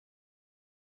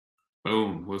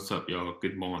Boom. What's up, y'all?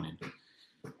 Good morning.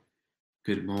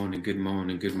 Good morning. Good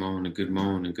morning. Good morning. Good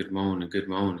morning. Good morning. Good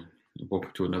morning. Welcome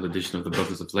to another edition of the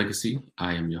Brothers of Legacy.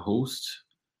 I am your host,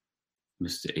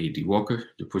 Mr. A.D. Walker,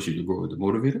 the pusher, the grower, the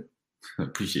motivator. I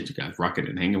appreciate you guys rocking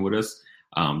and hanging with us.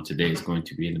 Today is going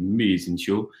to be an amazing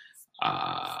show.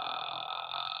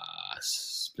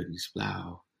 Splittity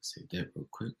splow. Say that real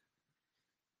quick.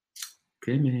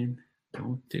 Okay, man.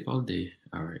 Don't take all day.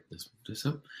 All right, let's move this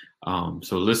up.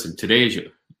 So listen, today,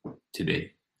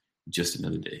 just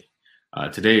another day.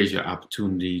 Today is your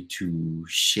opportunity to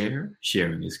share.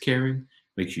 Sharing is caring.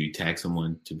 Make sure you tag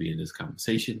someone to be in this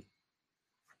conversation.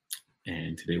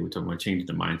 And today we're talking about changing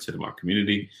the mindset of our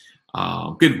community.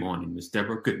 Good morning, Miss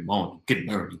Deborah. Good morning. Good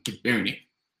morning. Good morning.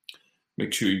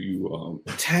 Make sure you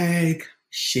tag,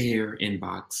 share,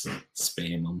 inbox,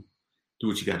 spam them. Do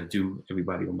what you got to do.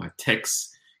 Everybody on my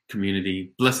text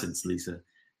community. Blessings, Lisa.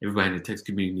 Everybody in the text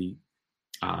community.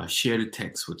 Share the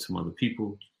text with some other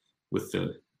people with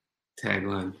the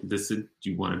tagline, listen, do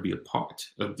you want to be a part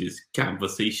of this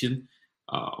conversation?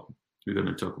 We're going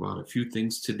to talk about a few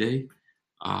things today.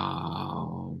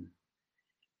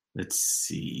 Let's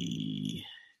see.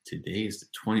 Today is the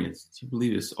 20th. Do you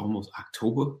believe it's almost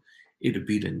October? It'll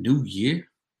be the new year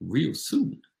real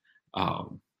soon.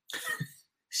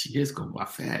 She is going by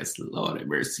fast. Lord have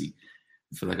mercy.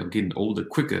 I feel like I'm getting older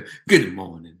quicker. Good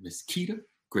morning, Miss Keita.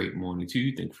 Great morning to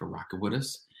you. Thank you for rocking with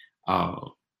us.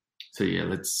 So yeah,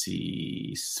 let's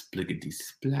see. Spliggity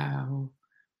splow.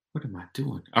 What am I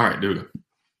doing? All right, there we go.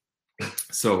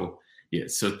 So yeah,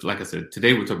 so like I said,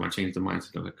 today we're talking about changing the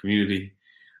mindset of the community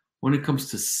when it comes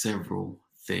to several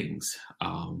things.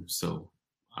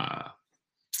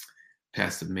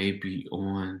 Pastor may be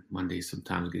on Monday.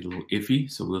 Sometimes get a little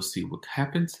iffy, so we'll see what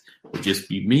happens. It'll just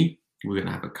be me. We're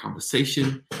gonna have a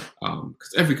conversation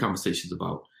because every conversation is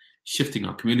about shifting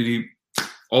our community.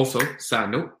 Also,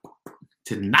 side note,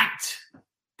 tonight,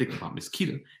 think about Miss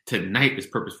Keita. Tonight is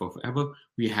Purposeful Forever.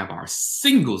 We have our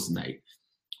singles night.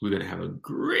 We're gonna have a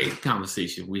great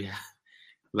conversation.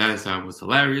 Last time was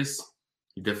hilarious.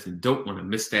 You definitely don't want to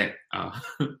miss that.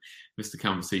 Miss the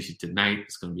conversation tonight.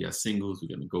 It's gonna be our singles.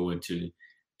 We're gonna go into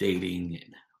dating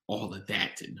and all of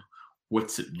that and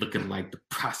what's it looking like, the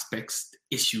prospects, the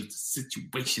issues, the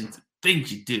situations, the things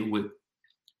you deal with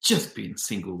just being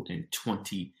single in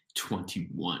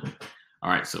 2021. All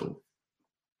right, so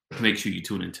make sure you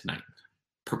tune in tonight.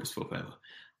 Purposeful Forever.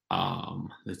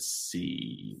 Let's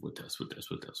see what else.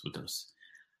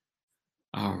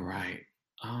 All right.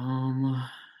 I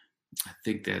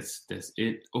think that's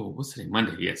it. Oh, what's today?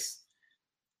 Monday. Yes.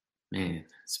 Man,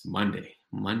 it's Monday.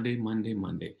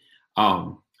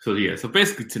 So yeah. So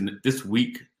basically, this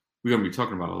week we're gonna be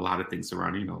talking about a lot of things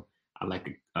around. I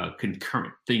like a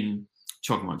concurrent theme,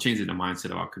 talking about changing the mindset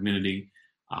of our community.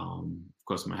 Of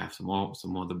course, I'm gonna have some more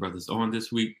of the brothers on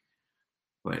this week.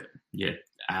 But yeah,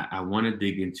 I want to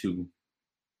dig into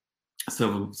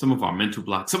some of our mental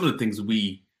blocks, some of the things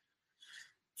we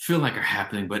feel like are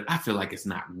happening, but I feel like it's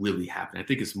not really happening. I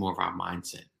think it's more of our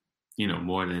mindset,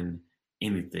 more than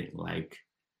anything. Like,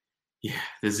 yeah,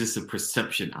 there's just a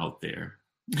perception out there.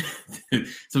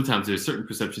 Sometimes there's certain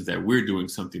perceptions that we're doing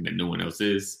something that no one else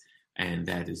is, and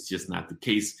that is just not the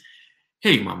case.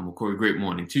 Hey, Mama McCoy, great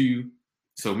morning to you.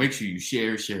 So make sure you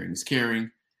share. Sharing is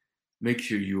caring. Make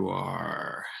sure you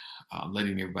are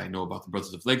letting everybody know about the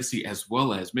Brothers of Legacy, as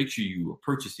well as make sure you are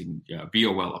purchasing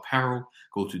BOL apparel.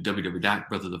 Go to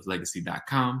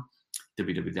www.brothersoflegacy.com,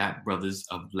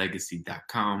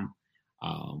 www.brothersoflegacy.com,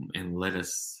 and let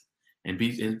us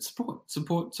and support.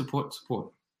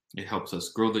 It helps us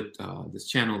grow this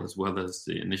channel, as well as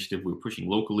the initiative we're pushing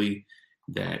locally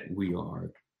that we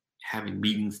are having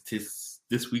meetings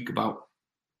this week about.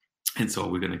 And so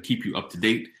we're going to keep you up to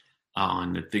date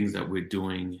on the things that we're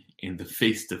doing in the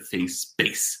face-to-face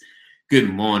space. Good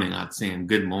morning, I'm saying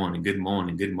good morning. Good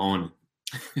morning.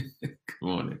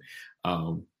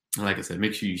 Like I said,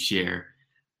 make sure you share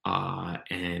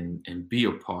and be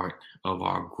a part of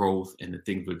our growth and the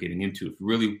things we're getting into. If you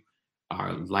really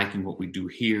are liking what we do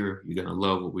here, you're gonna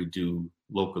love what we do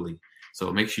locally.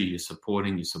 So make sure you're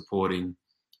supporting. The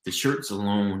shirts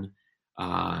alone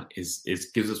gives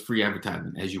us free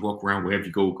advertising. As you walk around, wherever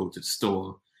you go to the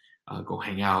store, go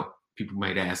hang out. People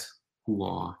might ask, who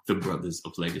are the Brothers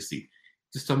of Legacy?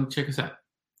 Just tell them to check us out.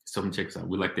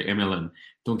 We like the MLM.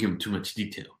 Don't give them too much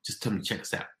detail. Just tell them to check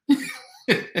us out.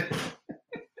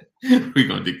 We're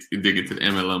going to dig into the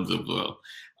MLMs as well.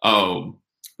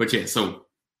 But yeah, so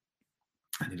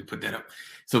I need to put that up.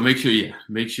 So make sure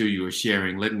you are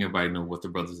sharing, letting everybody know what the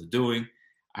brothers are doing.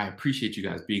 I appreciate you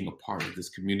guys being a part of this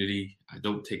community. I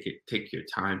don't take your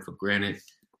time for granted.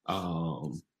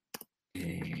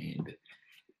 And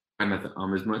not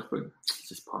to as much, but it's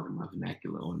just part of my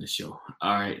vernacular on the show.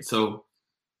 All right, so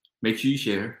make sure you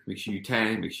share, make sure you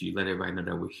tag, make sure you let everybody know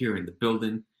that we're here in the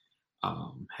building.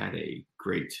 Had a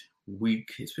great week.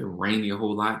 It's been rainy a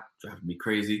whole lot, driving me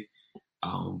crazy,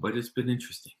 but it's been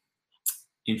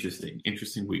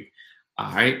interesting week.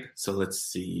 All right, so let's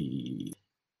see.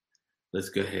 Let's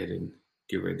go ahead and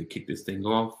get ready to kick this thing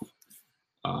off.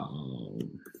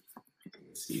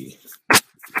 Let's see.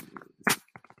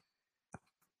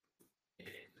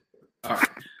 All right.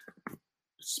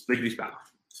 Spliggity spout.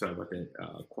 Sorry about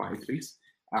that. Quiet, please.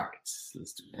 All right.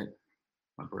 Let's do that.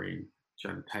 My brain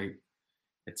trying to type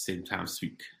at the same time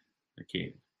speak. I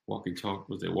can't walk and talk.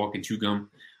 Was it walk and chew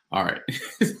gum? All right.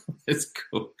 Let's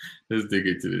go. Let's dig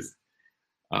into this.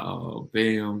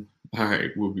 Bam. All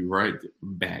right. We'll be right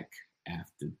back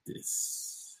after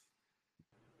this.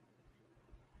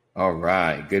 All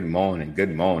right. Good morning.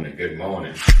 And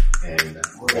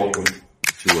welcome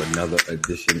to another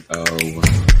edition of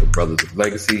the Brothers of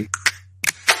Legacy.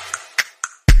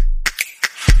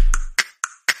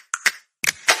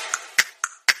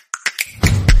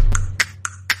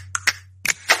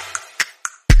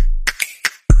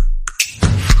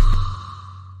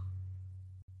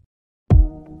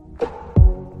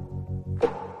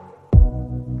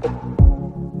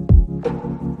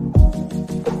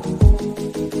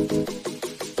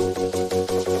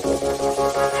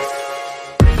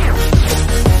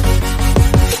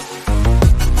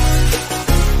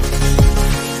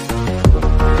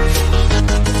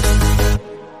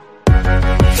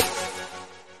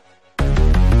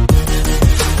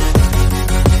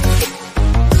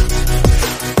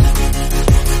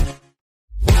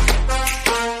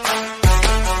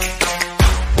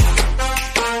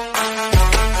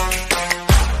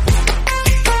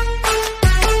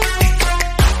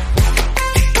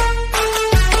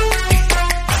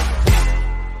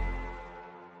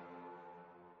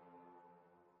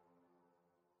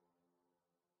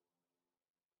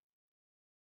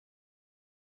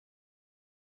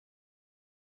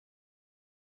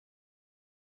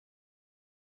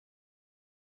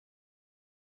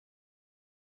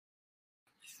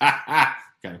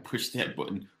 Gotta push that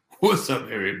button. What's up,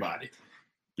 everybody?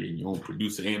 Being your own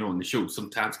producer and on the show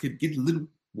sometimes can get a little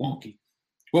wonky.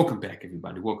 Welcome back,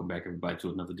 everybody, to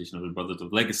another edition of the Brothers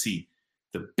of Legacy,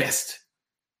 the best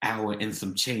hour and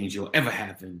some change you'll ever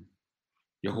have in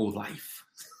your whole life.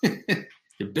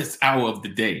 The best hour of the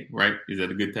day, right? Is that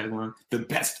a good tagline? The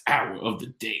best hour of the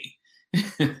day.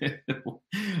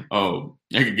 Oh,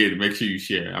 I can get it. Make sure you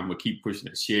share. I'm gonna keep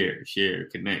pushing it. Share,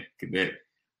 connect.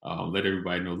 Let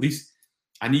everybody know. At least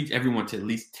I need everyone to at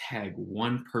least tag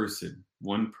one person,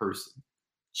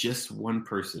 just one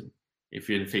person. If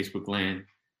you're in Facebook land,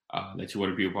 that you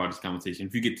want to be a part of this conversation.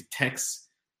 If you get the text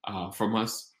from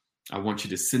us, I want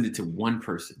you to send it to one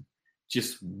person,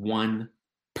 just one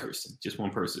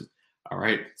person. All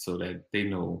right, so that they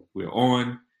know we're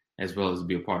on, as well as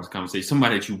be a part of this conversation.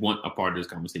 Somebody that you want a part of this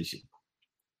conversation,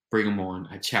 bring them on.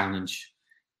 I challenge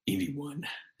anyone.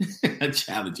 I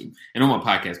challenge you. And on my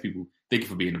podcast, people, thank you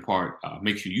for being a part.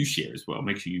 Make sure you share as well.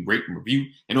 Make sure you rate and review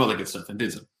and all that good stuff. And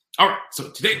then some. All right, so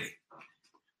today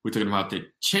we're talking about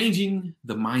changing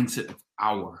the mindset of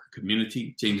our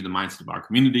community,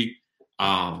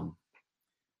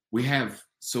 We have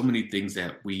so many things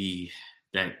that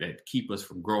that keep us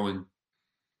from growing,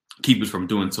 keep us from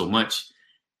doing so much.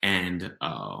 And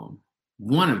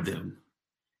one of them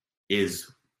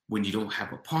is when you don't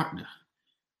have a partner.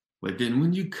 But then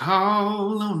when you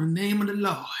call on the name of the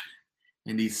Lord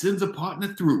and he sends a partner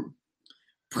through,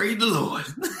 praise the Lord.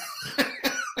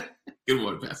 Good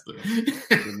morning, Pastor.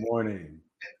 Good morning.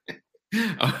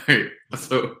 All right.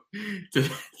 So,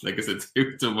 like I said, today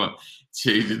we're talking about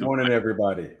changing. Good morning,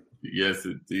 everybody. Yes,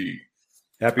 indeed.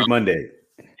 Happy Monday.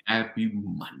 Happy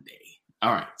Monday.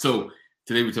 All right. So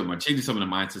today we're talking about changing some of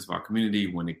the mindsets of our community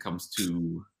when it comes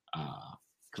to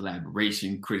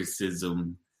collaboration,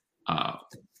 criticism.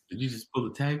 Did you just pull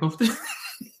the tag off there?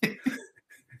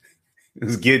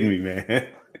 It's getting me, man.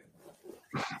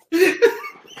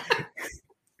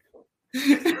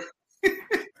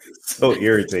 So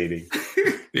irritating.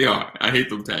 They are. I hate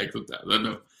them tags sometimes. I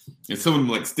know. And some of them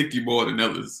like stick you more than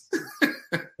others.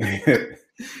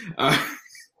 All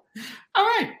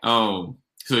right.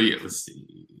 So yeah, let's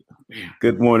see. Man.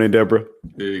 Good morning, Deborah.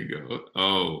 There you go.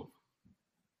 Oh.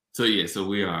 So yeah, so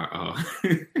we are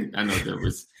I know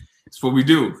Deborah. It's what we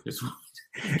do.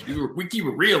 We keep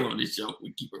it real on this show.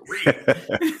 We keep it real.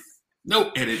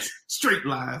 No edits, straight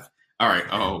live. All right.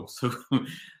 Oh, so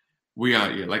we are,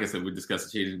 like I said, we're discussing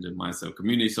changing the mindset of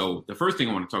community. So the first thing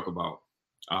I want to talk about,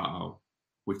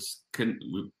 which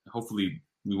hopefully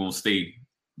we won't stay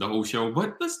the whole show,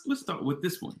 but let's start with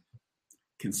this one.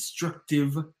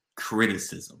 Constructive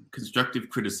criticism. Constructive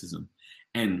criticism.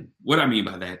 And what I mean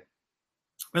by that,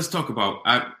 let's talk about,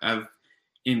 I've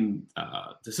in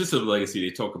the Sisters of Legacy,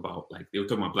 they talk about, like, they were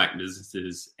talking about Black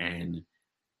businesses, and,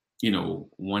 you know,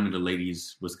 one of the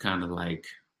ladies was kind of like,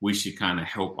 we should kind of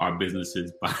help our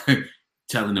businesses by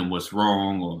telling them what's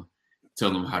wrong or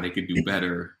telling them how they could do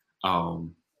better.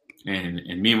 And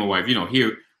me and my wife, you know,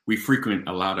 here we frequent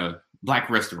a lot of Black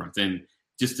restaurants, and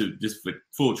just for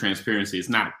full transparency, it's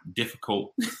not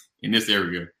difficult in this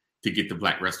area to get to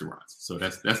Black restaurants. So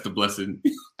that's the blessing.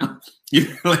 You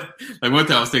know, like one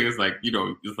time I was thinking, it's like, you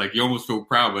know, it's like you almost feel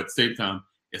proud, but at the same time,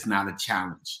 it's not a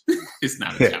challenge. It's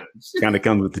not a challenge. Kind of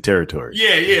comes with the territory.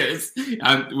 Yeah.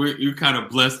 You're kind of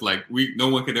blessed. Like, no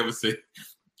one could ever say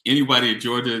anybody in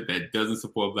Georgia that doesn't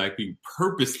support Black people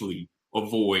purposely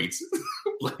avoids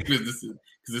Black businesses,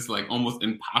 because it's like almost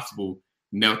impossible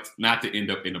not to end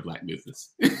up in a Black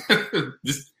business.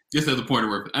 just as a point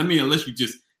of reference. I mean, unless you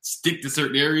just stick to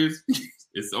certain areas,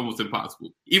 it's almost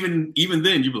impossible. Even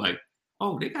then, you'd be like,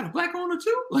 oh, they got a Black owner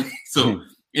too? Like, so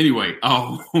anyway,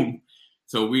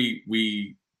 so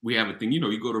we have a thing, you know,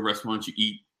 you go to restaurants, you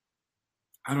eat.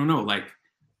 I don't know, like,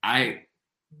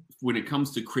 when it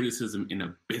comes to criticism in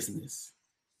a business,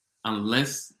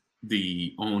 unless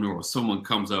the owner or someone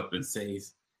comes up and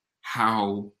says,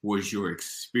 how was your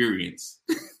experience?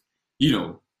 You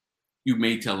know, you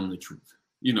may tell them the truth.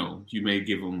 You know, you may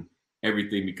give them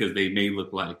everything, because they may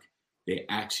look like they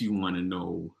actually want to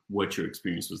know what your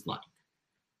experience was like.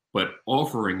 But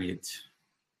offering it,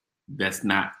 that's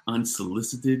not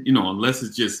unsolicited, you know, unless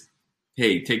it's just,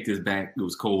 hey, take this back. It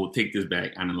was cold. Take this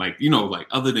back. And like, you know, like,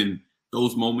 other than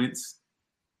those moments,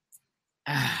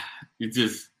 it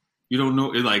just, you don't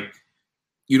know. It's like,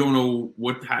 you don't know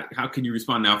how can you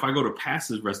respond? Now, if I go to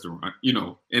Pastor's restaurant, you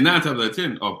know, and 9 times out of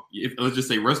 10, let's just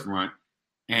say restaurant,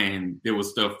 and there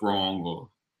was stuff wrong, or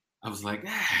I was like,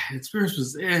 experience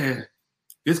was,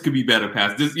 this could be better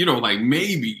past this, you know, like,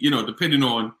 maybe, you know, depending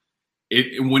on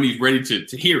it when he's ready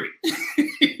to hear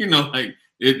it. You know, like,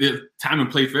 there's time and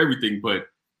place for everything, but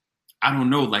I don't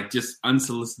know, like, just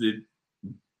unsolicited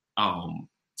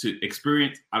to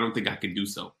experience, I don't think I can do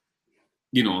so.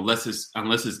 You know, unless it's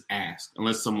asked,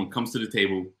 unless someone comes to the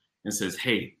table and says,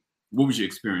 hey, what was your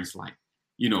experience like?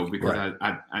 You know, because right.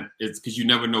 I it's because you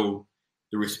never know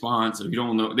the response, or you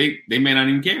don't know, they may not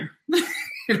even care.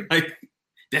 Like,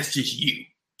 that's just you.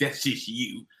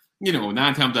 You know,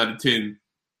 9 times out of 10,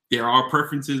 there are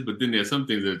preferences, but then there's some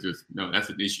things that are just, no, that's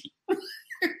an issue.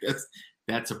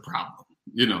 that's a problem,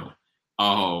 you know.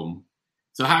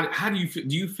 So how do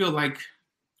you feel like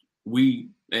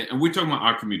and we're talking about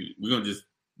our community, we're gonna just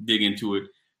dig into it.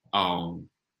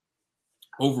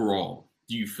 Overall,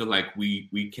 do you feel like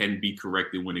we can be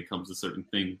corrected when it comes to certain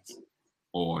things?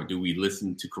 Or do we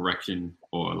listen to correction,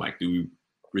 or like, do we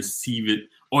receive it,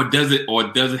 or does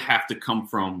it have to come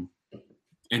from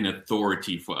an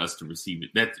authority for us to receive it?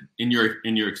 That in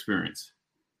your experience,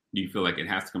 do you feel like it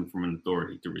has to come from an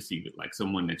authority to receive it, like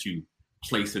someone that you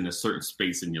place in a certain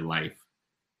space in your life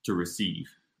to receive,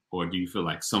 or do you feel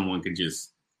like someone can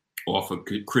just offer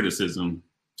criticism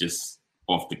just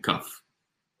off the cuff?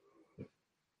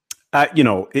 I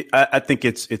think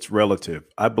it's relative.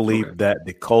 I believe that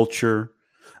the culture,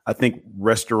 I think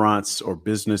restaurants or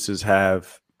businesses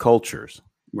have cultures.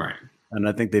 Right. And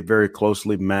I think they very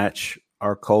closely match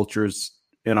our cultures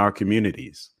in our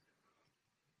communities.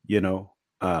 You know,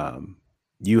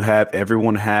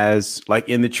 everyone has, like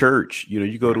in the church, you know,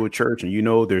 you go to a church and, you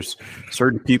know, there's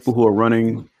certain people who are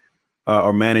running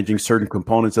or managing certain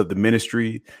components of the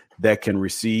ministry that can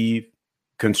receive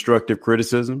constructive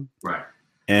criticism. Right.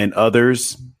 And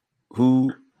others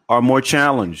who are more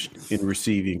challenged in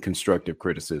receiving constructive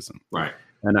criticism. Right.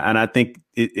 And I think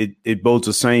it bodes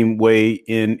the same way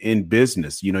in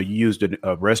business. You know, you used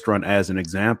a restaurant as an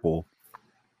example.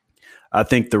 I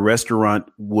think the restaurant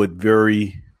would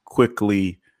very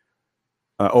quickly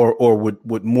or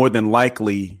would more than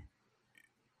likely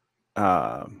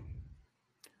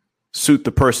suit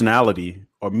the personality,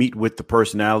 or meet with the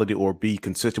personality, or be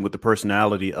consistent with the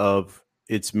personality of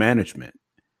its management.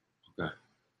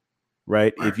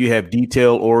 Right. If you have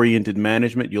detail-oriented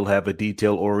management, you'll have a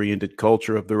detail-oriented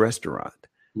culture of the restaurant.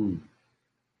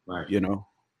 Right. You know,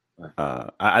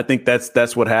 I think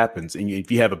that's what happens. And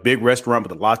if you have a big restaurant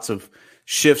with lots of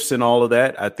shifts and all of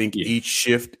that, I think each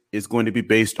shift is going to be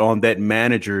based on that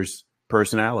manager's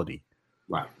personality.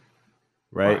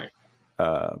 Right.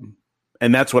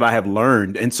 And that's what I have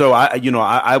learned. And so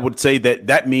I would say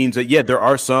that means that, there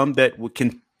are some that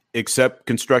can accept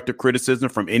constructive criticism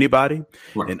from anybody,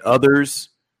 and others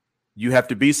you have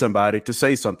to be somebody to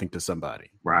say something to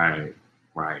somebody. Right.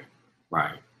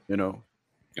 You know.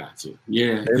 Gotcha.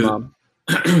 Yeah. Hey, Mom.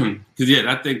 Because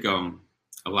I think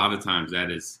a lot of times that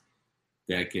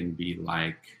can be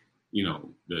like, you know,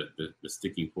 the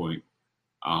sticking point.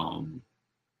 And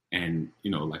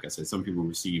you know, like I said, some people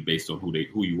receive based on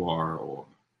who you are, or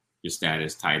your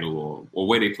status, title, or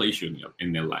where they place you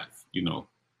in their life. You know.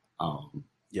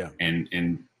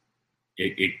 And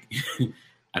it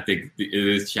I think it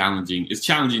is challenging. It's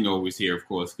challenging to always hear, of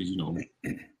course, because you know,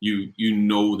 you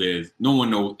know, there's no one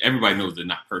knows. Everybody knows they're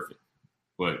not perfect,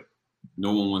 but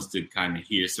no one wants to kind of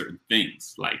hear certain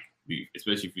things, like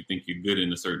especially if you think you're good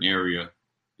in a certain area,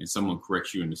 and someone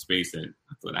corrects you in the space that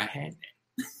I thought I had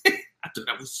that. I thought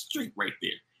I was straight right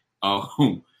there.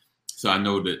 So I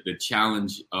know that the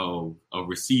challenge of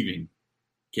receiving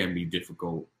can be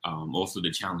difficult. Also,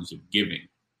 the challenge of giving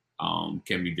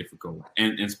can be difficult.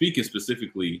 And speaking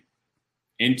specifically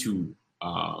into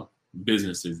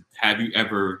businesses, have you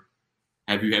ever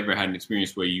had an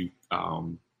experience where you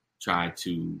tried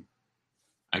to,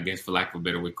 I guess, for lack of a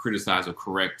better way, criticize or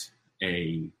correct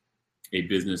a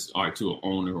business, or to an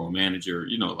owner or manager?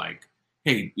 You know, like,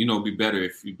 hey, you know, it'd be better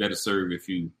if you better serve if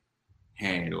you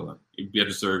had, or it'd be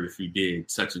better serve if you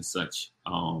did such and such.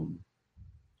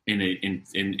 In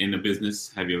a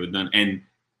business, have you ever done? And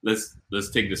let's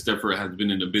take the step further. Has been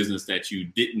in a business that you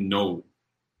didn't know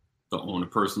the owner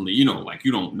personally? You know, like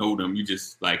you don't know them. You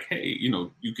just like, hey, you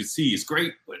know, you could see it's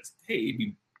great, but hey, it'd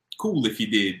be cool if you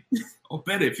did, or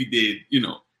better if you did. You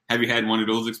know, have you had one of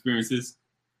those experiences?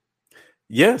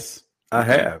 Yes, I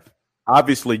have.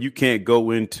 Obviously, you can't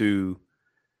go into,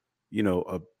 you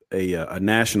know, a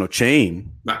national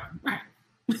chain, Right.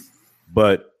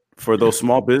 But for those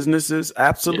small businesses,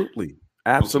 absolutely.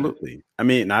 Absolutely. Okay. I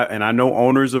mean, I know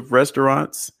owners of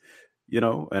restaurants, you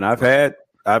know, and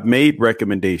I've made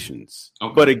recommendations,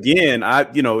 but again,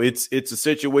 it's a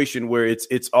situation where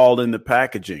it's all in the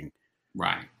packaging.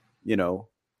 Right. You know,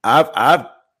 I've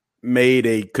made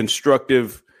a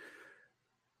constructive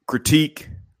critique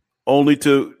only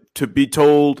to be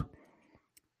told,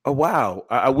 oh, wow,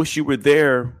 I wish you were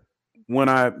there when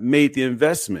I made the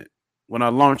investment, when I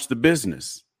launched the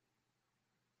business.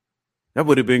 That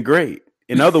would have been great.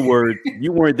 In other words,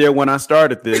 you weren't there when I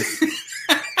started this.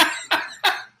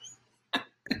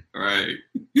 Right.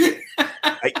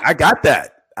 I got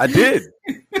that. I did.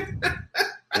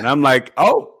 And I'm like,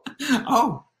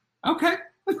 okay.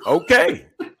 Okay.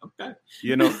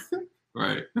 You know?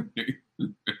 Right.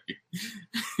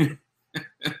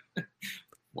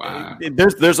 Wow.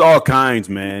 There's all kinds,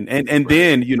 man. And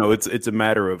then, you know, it's a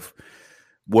matter of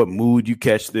what mood you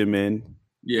catch them in.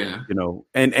 Yeah. You know,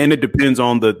 and it depends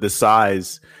on the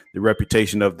size, the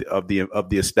reputation of the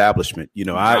establishment. You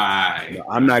know,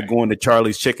 I'm not going to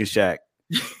Charlie's Chicken Shack,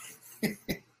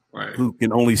 right, who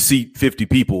can only seat 50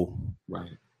 people, right,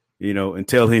 you know, and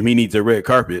tell him he needs a red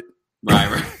carpet.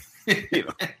 Right. You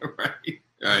know?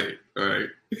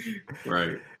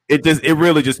 Right. It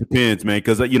really just depends, man,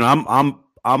 because you know,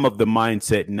 I'm of the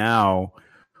mindset now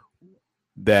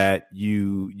that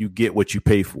you get what you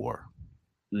pay for.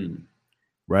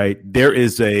 Right.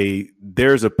 There's a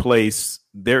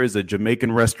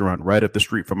Jamaican restaurant right up the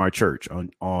street from our church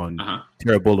on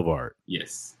Terra Boulevard.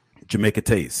 Yes. Jamaica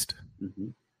Taste.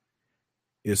 Mm-hmm.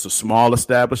 It's a small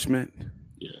establishment.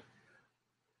 Yeah.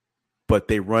 But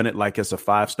they run it like it's a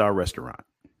 5-star restaurant.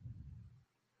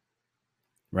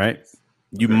 Right. Yes.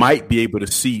 You might be able to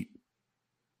seat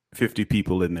 50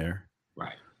 people in there.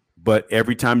 Right. But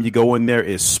every time you go in there,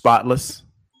 it's spotless.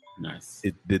 Nice.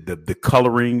 The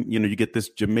coloring, you know, you get this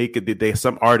Jamaica.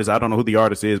 Some artist, I don't know who the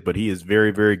artist is, but he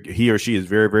or she is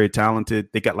very, very talented.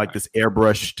 They got like this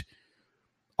airbrushed,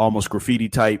 almost graffiti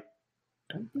type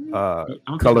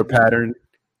color pattern.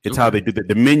 It's how they do that.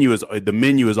 The menu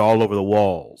is all over the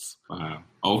walls. Wow.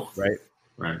 Oh,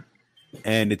 right.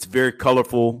 And it's very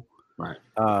colorful. Right.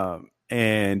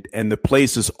 And the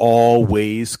place is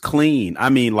always clean. I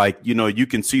mean, like, you know, you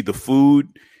can see the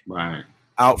food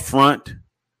out front.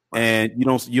 And you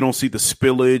don't see the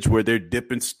spillage where they're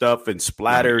dipping stuff and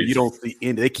splatter. You don't see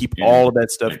they keep all of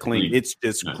that stuff clean. It's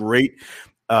just great.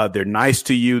 They're nice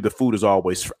to you. The food is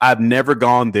always. I've never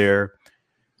gone there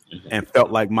and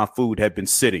felt like my food had been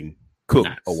sitting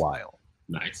cooked a while.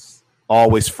 Nice.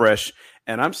 Always fresh.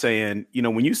 And I'm saying, you know,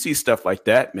 when you see stuff like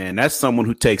that, man, that's someone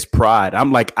who takes pride.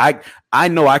 I'm like, I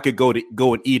know I could go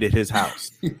and eat at his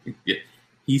house. Yeah.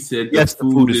 He said, yes, the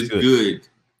food is good.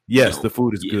 Yes, No. The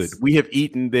food is good. We have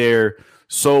eaten there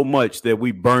so much that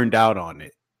we burned out on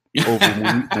it. over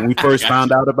when we first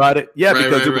found out about it. Yeah,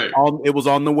 because it was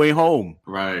on the way home.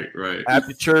 Right.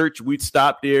 After church, we'd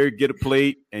stop there, get a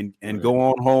plate, and go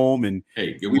on home, and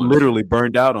we literally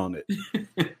burned out on it.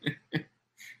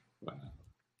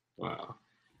 Wow,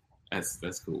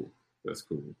 that's cool. That's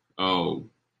cool. Oh,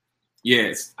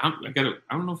 yes. I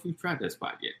don't know if we've tried that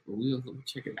spot yet, but we'll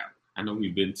check it out. I know we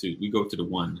go to the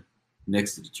one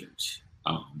next to the church.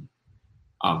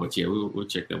 But yeah, we'll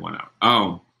check that one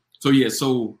out. So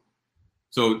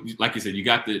like you said, you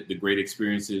got the great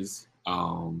experiences.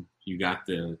 You got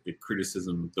the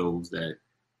criticism of those that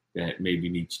maybe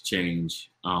need to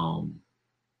change. And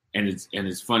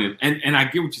it's funny. And I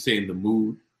get what you're saying, the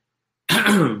mood.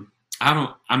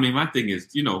 My thing is,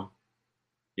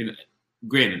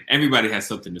 granted, everybody has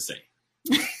something to say.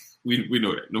 we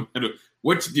know that. No matter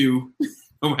what you do,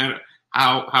 no matter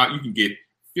how you can get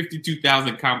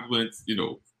 52,000 compliments,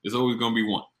 there's always going to be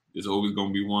one. There's always going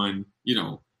to be one,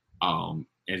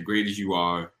 as great as you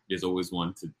are, there's always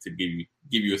one to give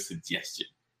you a suggestion.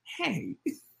 Hey,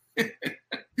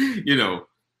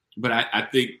 but I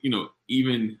think,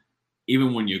 even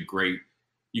when you're great,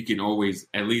 you can always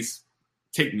at least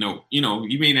take note.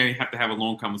 You may not have to have a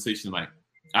long conversation like,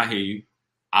 I hear you,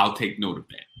 I'll take note of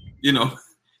that.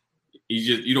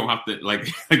 You don't have to, like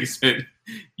you said,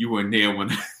 you weren't there when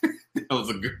that was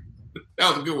a good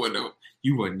one though.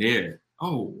 You weren't there.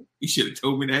 Oh, you should have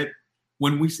told me that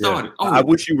when we started. Yeah. I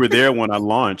wish you were there when I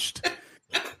launched.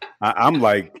 I'm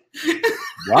like,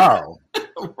 wow.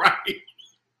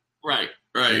 Right.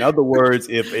 In other words,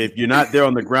 if you're not there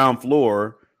on the ground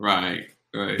floor, right.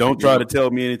 Don't try to tell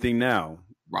me anything now.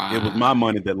 Right. It was my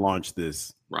money that launched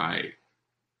this. Right.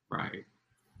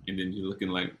 And then you're looking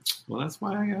like, well, that's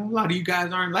why a lot of you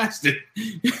guys aren't lasting.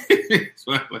 That's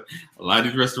why a lot of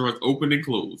these restaurants open and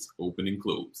close. A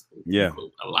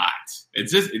lot.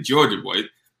 It's just in Georgia, boy.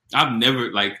 I've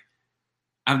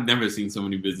never seen so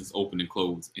many businesses open and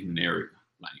close in an area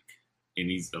like in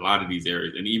a lot of these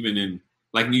areas, and even in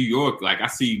like New York. Like I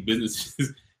see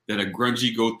businesses that are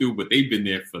grungy go through, but they've been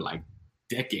there for like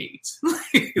decades.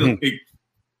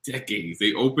 Decades.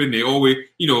 They open, they always,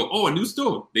 a new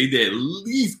store. They did at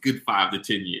least good 5 to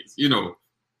 10 years,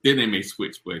 then they may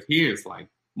switch. But here it's like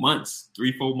months,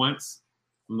 3-4 months.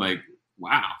 I'm like,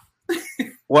 wow.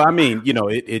 Well,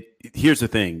 here's the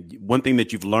thing. One thing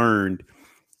that you've learned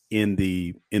in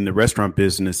the restaurant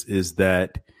business is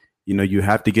that, you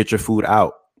have to get your food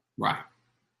out. Right.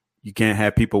 You can't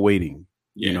have people waiting.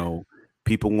 Yeah.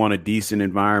 People want a decent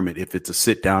environment if it's a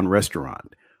sit down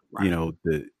restaurant. Right.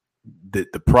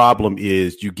 The problem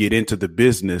is you get into the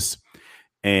business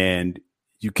and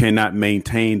you cannot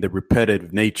maintain the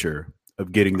repetitive nature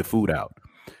of getting the food out.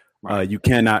 Right. You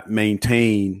cannot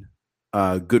maintain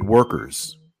good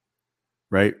workers.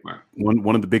 Right.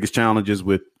 One of the biggest challenges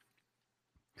with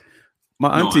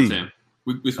my auntie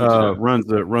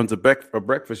runs a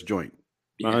breakfast joint.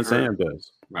 My Aunt Sam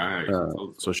does. Right.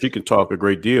 So she can talk a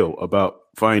great deal about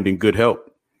finding good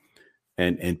help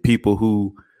and people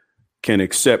who can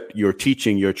accept your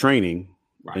teaching, your training,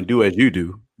 right, and do as you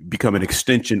do, become an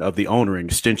extension of the owner, an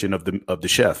extension of the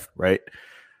chef, right?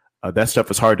 That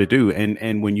stuff is hard to do.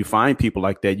 And when you find people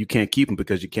like that, you can't keep them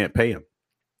because you can't pay them.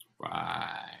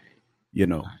 Right.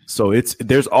 So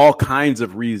there's all kinds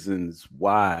of reasons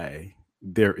why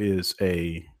there is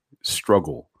a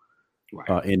struggle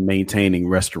in maintaining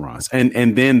restaurants.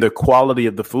 And then the quality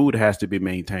of the food has to be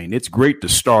maintained. It's great to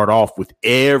start off with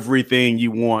everything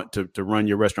you want to run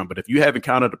your restaurant. But if you haven't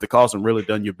counted up the cost and really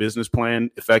done your business plan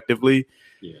effectively,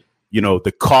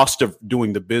 the cost of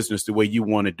doing the business the way you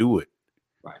want to do it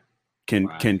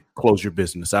can close your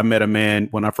business. I met a man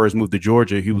when I first moved to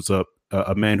Georgia. He was a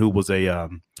man who was a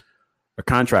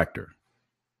contractor.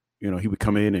 He would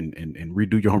come in and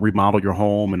redo your home, remodel your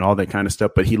home and all that kind of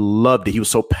stuff. But he loved it. He was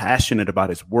so passionate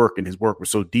about his work, and his work was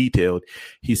so detailed.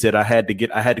 He said, I had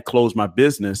to close my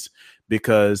business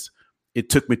because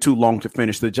it took me too long to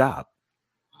finish the job.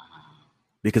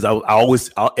 Because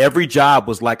every job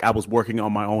was like I was working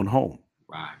on my own home.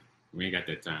 Right. We ain't got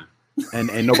that time.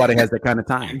 And nobody has that kind of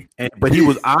time. But he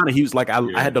was honest. He was like, I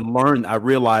had to learn. I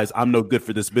realized I'm no good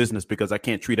for this business because I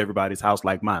can't treat everybody's house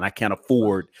like mine. I can't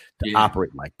afford to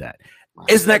operate like that. Right.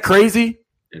 Isn't that crazy?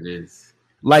 It is.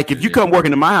 Like if you come work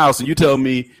into my house and you tell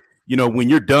me, when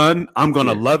you're done, I'm going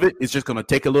to love it. It's just going to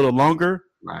take a little longer.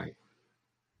 Right.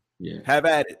 Yeah. Have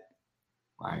at it.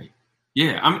 Right.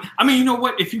 Yeah. You know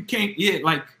what? If you can't,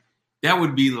 like that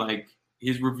would be like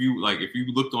his review. Like if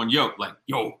you looked on Yelp, like,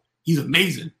 yo, he's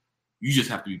amazing. You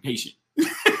just have to be patient.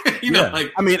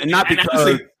 Not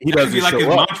because he doesn't show his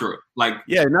up. Mantra.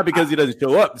 Not because he doesn't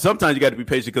show up. Sometimes you got to be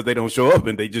patient because they don't show up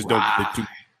and they just don't.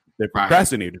 They're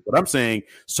procrastinators. But I'm saying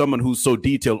someone who's so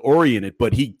detail oriented,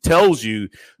 but he tells you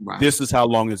this is how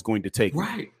long it's going to take.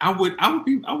 Right. I would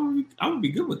be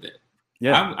good with that.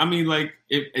 Yeah. I mean, like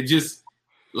it just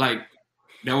like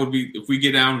that would be if we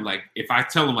get down like if I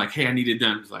tell him like, hey, I need it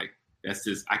done. It's like that's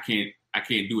just I can't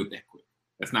do it that quick.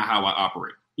 That's not how I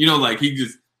operate. You know, like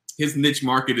his niche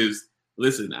market is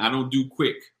listen. I don't do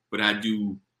quick, but I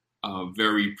do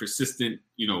very persistent.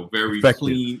 You know, very effective.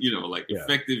 Clean. You know, like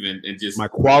effective and just my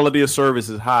quality of service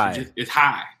is high. It's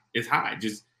high. It's high. It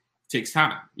just takes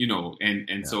time. You know,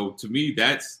 and so to me,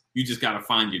 that's you just got to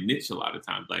find your niche a lot of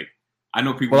times. Like I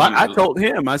know people. Well, I told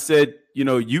him. I said, you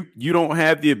know, you don't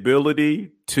have the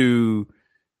ability to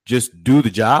just do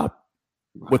the job,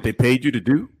 what they paid you to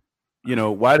do. You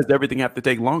know, why does everything have to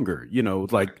take longer? You know,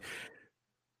 like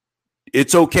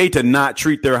it's okay to not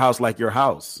treat their house like your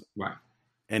house. Right.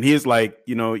 And he's like,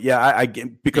 you know, I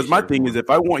get because my thing is if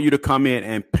I want you to come in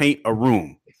and paint a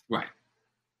room. Right.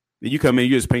 Then you come in,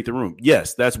 you just paint the room.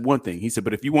 Yes, that's one thing. He said,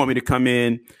 but if you want me to come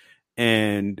in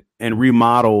and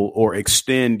remodel or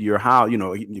extend your house, you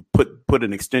know, you put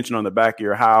an extension on the back of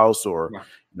your house or, you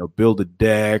know, build a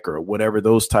deck or whatever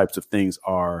those types of things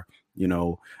are, you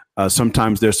know,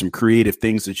 sometimes there's some creative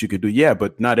things that you could do. Yeah,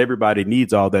 but not everybody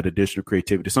needs all that additional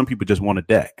creativity. Some people just want a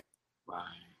deck. Right.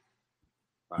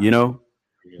 You know,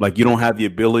 like you don't have the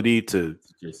ability to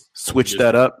just switch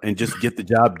that up and just get the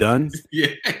job done.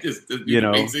 Just you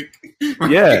know, basic.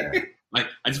 Yeah. Like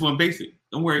I just want basic.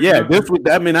 Don't worry. Yeah,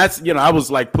 that's you know, I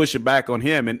was like pushing back on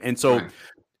him, and so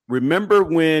remember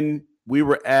when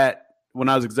I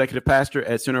was executive pastor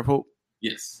at Center of Hope.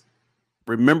 Yes.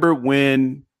 Remember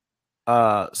when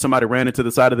somebody ran into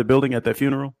the side of the building at that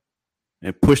funeral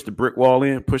and pushed the wall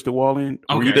in?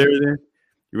 Okay. Were you there then?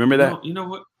 You remember that? You know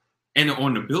what? And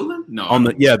on the building? No. On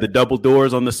the double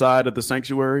doors on the side of the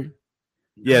sanctuary.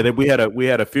 Yeah, that we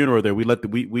had a funeral there. We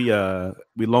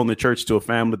loaned the church to a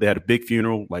family. They had a big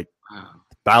funeral, like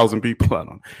 1,000 people. I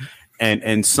don't know.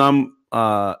 And some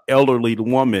elderly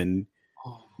woman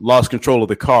lost control of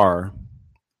the car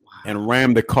and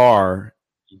rammed the car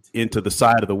into the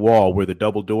side of the wall where the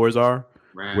double doors are,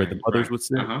 where the mothers would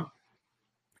sit.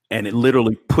 And it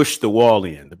literally pushed the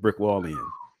brick wall in.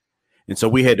 And so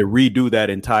we had to redo that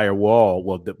entire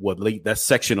wall, that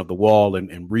section of the wall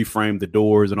and reframe the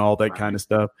doors and all that kind of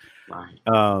stuff.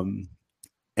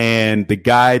 And the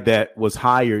guy that was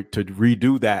hired to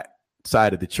redo that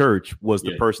side of the church was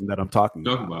the person that I'm talking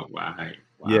about. Wow.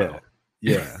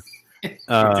 Yeah. It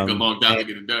took a long time to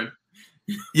get it done.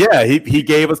 Yeah, he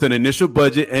gave us an initial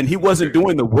budget, and he wasn't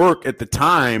doing the work at the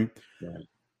time.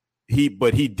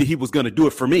 But he was going to do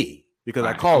it for me because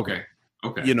I called him.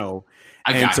 Okay. You know.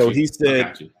 And so he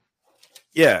said,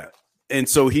 yeah. And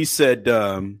so he said,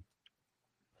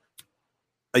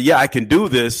 yeah, I can do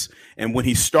this. And when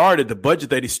he started, the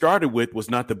budget that he started with was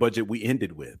not the budget we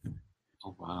ended with.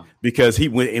 Oh, wow. Because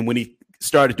when he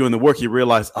started doing the work, he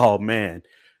realized, oh, man,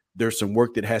 there's some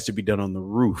work that has to be done on the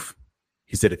roof.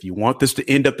 He said, if you want this to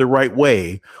end up the right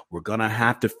way, we're going to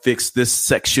have to fix this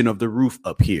section of the roof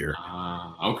up here.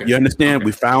 Okay. You understand? Okay.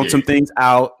 We found some things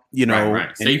out, you know,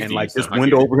 and like this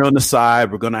window over here on the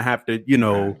side, we're going to have to, you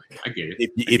know, I get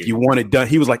it. If you want it done,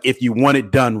 he was like, if you want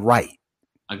it done right.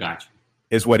 I got you.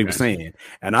 Is what he was saying.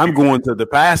 And I'm going to the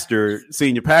pastor,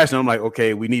 senior pastor. I'm like,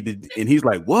 okay, we need to, and he's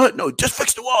like, what? No, just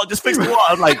fix the wall. Just fix the wall.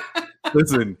 I'm like,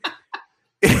 listen.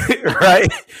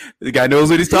 Right, the guy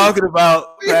knows what he's talking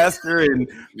about, pastor, and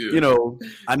you know,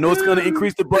 I know it's going to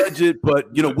increase the budget, but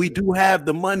you know, we do have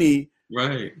the money,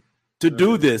 to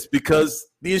do this because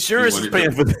the insurance is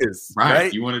paying for this,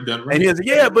 right? You want it done right, and he said,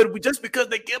 yeah, but just because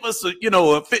they give us a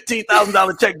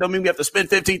 $15,000 check, don't mean we have to spend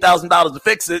 $15,000 to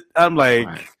fix it. I'm like,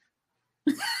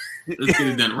 let's get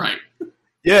it done right.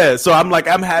 Yeah, so I'm like,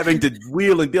 I'm having to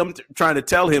wheel and I'm trying to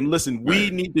tell him, listen, we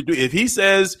need to do. If he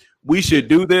says we should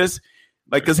do this.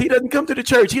 Like, because he doesn't come to the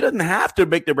church, he doesn't have to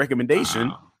make the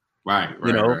recommendation. Right.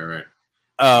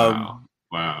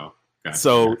 Wow. Gotcha.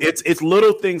 So it's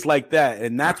little things like that,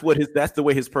 and that's that's the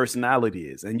way his personality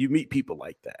is, and you meet people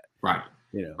like that, right?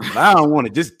 You know, but I don't want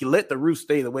to just let the roof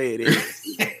stay the way it is.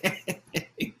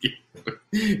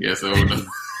 Yes,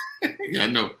 I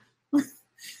know.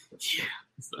 Yeah,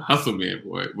 it's a hustle, man,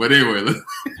 boy. But anyway, let's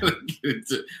get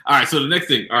into. All right, so the next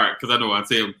thing, because I know I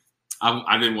say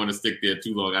I didn't want to stick there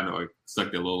too long. I know I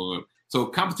stuck there a little long. So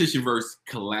competition versus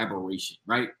collaboration,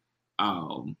 right?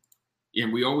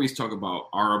 And we always talk about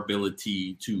our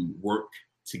ability to work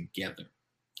together,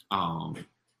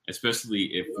 especially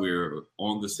if we're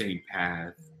on the same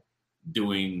path,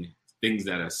 doing things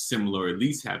that are similar, at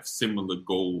least have similar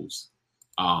goals,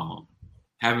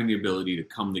 having the ability to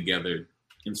come together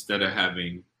instead of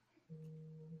having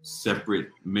separate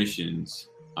missions.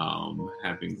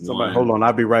 Having somebody, hold on,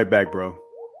 I'll be right back, bro.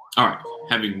 All right,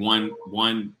 having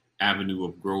one avenue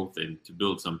of growth and to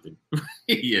build something.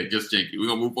 Yeah, just janky. We're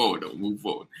gonna move forward though. Move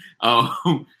forward.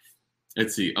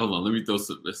 Let's see. Hold on. Let me throw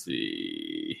some. Let's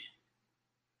see.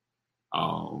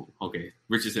 Oh, okay.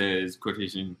 Richard says,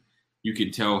 quotation, you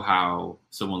can tell how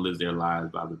someone lives their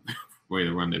lives by the way they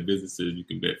run their businesses. You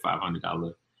can bet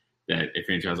 $500 that a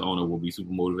franchise owner will be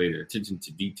super motivated, attention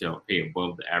to detail, pay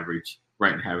above the average,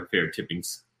 right, and have a fair tipping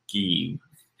scheme.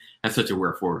 That's such a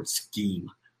word for it,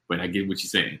 scheme, but I get what you're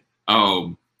saying.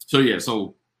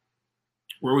 So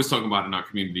we're always talking about in our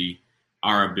community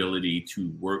our ability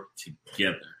to work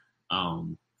together,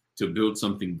 to build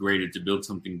something greater, to build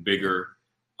something bigger.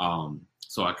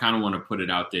 So I kind of want to put it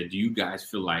out there. Do you guys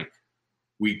feel like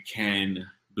we can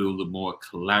build a more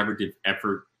collaborative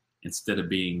effort instead of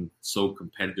being so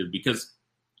competitive? Because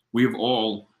we've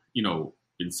all,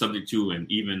 been subject to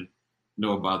and even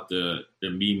know about the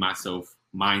me, myself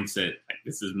mindset. Like,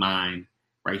 this is mine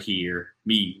right here.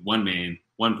 Me, one man,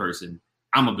 one person.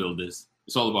 I'm going to build this.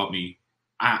 It's all about me.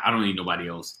 I don't need nobody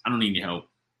else. I don't need any help.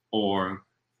 Or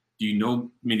do you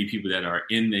know many people that are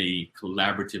in a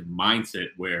collaborative mindset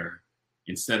where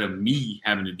instead of me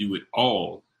having to do it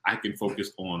all, I can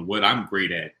focus on what I'm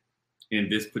great at in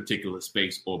this particular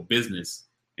space or business,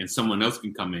 and someone else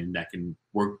can come in that can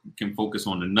focus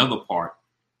on another part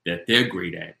that they're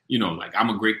great at. Like, I'm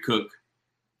a great cook.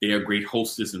 They're a great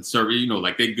hostess and server.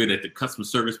 Like, they're good at the customer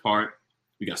service part.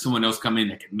 We got someone else come in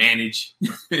that can manage.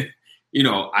 To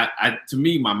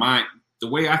me, my mind, the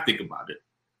way I think about it,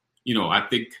 I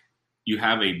think you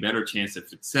have a better chance of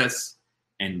success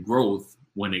and growth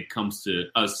when it comes to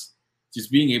us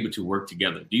just being able to work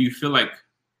together. Do you feel like,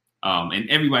 and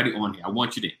everybody on here, I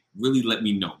want you to really let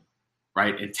me know,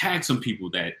 right? And tag some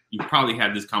people that you probably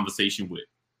had this conversation with.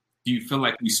 Do you feel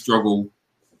like we struggle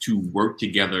to work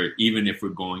together even if we're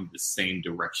going the same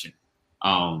direction?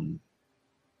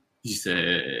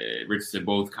 Richard said,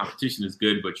 both competition is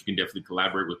good, but you can definitely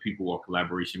collaborate with people or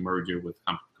collaboration merger with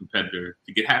competitor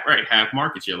to get half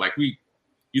market share. Like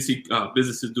you see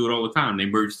businesses do it all the time. They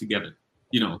merge together,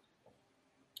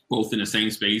 both in the same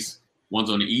space.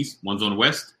 One's on the East, one's on the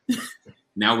West.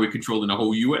 Now we're controlling the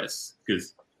whole US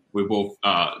because we're both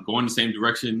going the same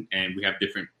direction and we have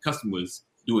different customers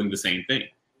doing the same thing.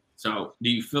 So do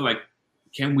you feel like,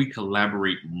 can we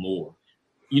collaborate more?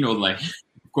 Like,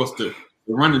 of course, the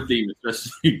running theme,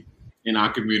 especially in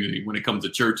our community when it comes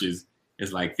to churches,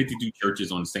 is like 52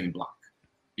 churches on the same block.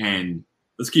 And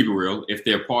let's keep it real. If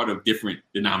they're part of different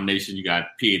denominations, you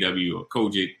got PAW or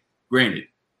COGIC, granted,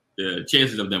 the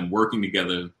chances of them working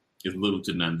together is little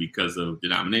to none because of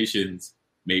denominations,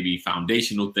 maybe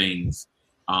foundational things.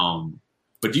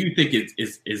 But do you think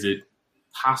is it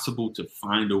possible to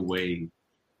find a way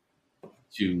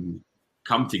to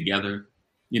come together,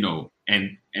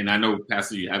 and I know,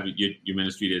 Pastor, you have your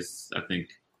ministry is, I think,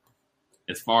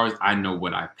 as far as I know,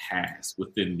 what I pass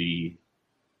within the,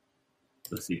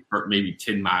 let's see, maybe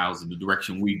 10 miles in the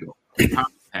direction we go. I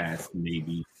pass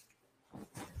maybe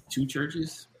 2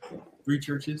 churches, 3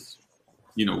 churches.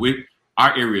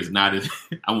 Our area is not as,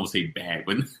 I won't say bad,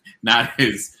 but not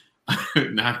as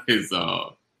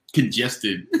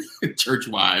congested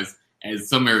church-wise as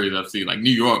some areas I've seen, like New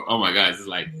York. Oh my gosh, it's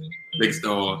like liquor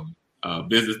store,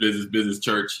 business,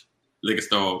 church, liquor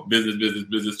store,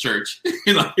 business, church.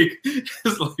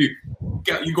 It's like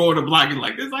you go on the block and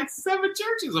like there's like 7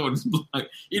 churches on this block.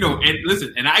 And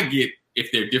listen, and I get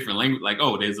if they're different language, like,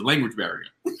 oh, there's a language barrier.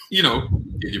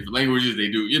 They're different languages, they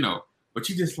do, but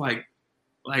you just like,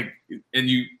 and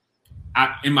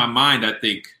in my mind, I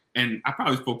think, and I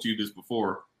probably spoke to you this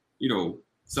before,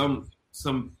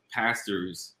 some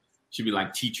pastors should be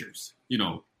like teachers.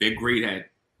 They're great at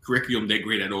curriculum, they're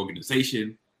great at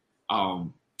organization,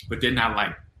 but they're not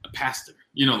like a pastor.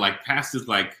 Like pastors,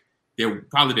 like they're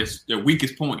probably their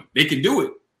weakest point. They can do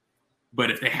it, but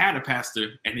if they had a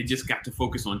pastor and they just got to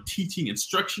focus on teaching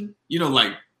instruction,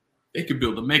 like they could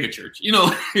build a mega church,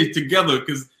 together,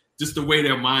 because just the way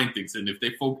their mind thinks. And if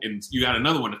they and you got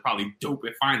another one that's probably dope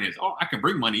at finance. Oh, I can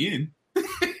bring money in.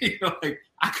 Like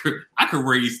I could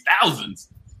raise thousands,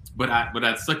 but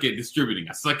I suck at distributing.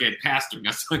 I suck at pastoring.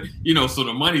 I suck, so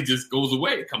the money just goes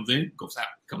away. It comes in, goes out,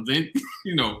 comes in,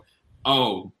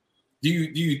 Oh, do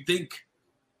you think,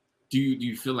 do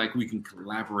you feel like we can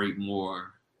collaborate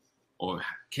more, or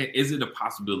is it a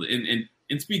possibility?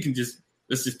 And speaking,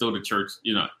 let's just throw the church,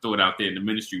 throw it out there in the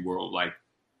ministry world. Like,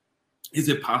 is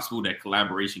it possible that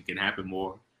collaboration can happen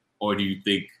more? Or do you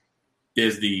think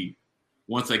there's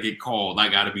once I get called, I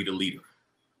got to be the leader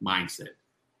mindset?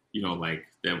 Like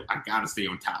that I got to stay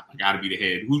on top. I got to be the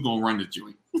head. Who's going to run the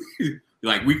joint?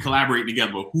 like we collaborate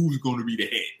together, but who's going to be the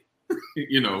head?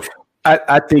 You know,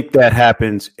 I think that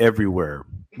happens everywhere.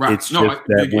 right? It's just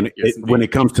that when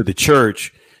it comes to the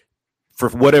church, for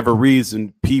whatever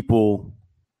reason, people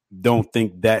don't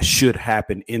think that should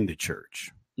happen in the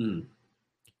church.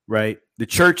 Right? The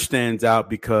church stands out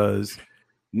because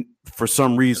for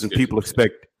some reason people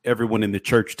expect everyone in the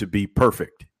church to be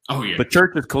perfect. Oh yeah. But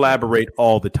churches collaborate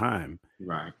all the time.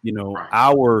 Right. You know, right.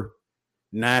 Our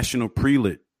national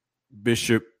prelate,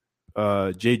 Bishop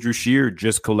J. Drew Shear,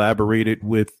 just collaborated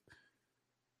with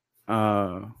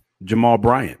Jamal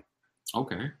Bryant.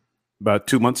 Okay. About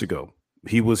 2 months ago.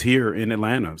 He was here in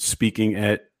Atlanta speaking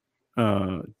at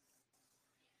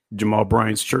Jamal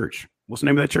Bryant's church. What's the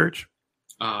name of that church?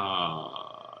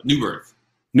 New Birth.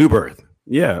 New Birth.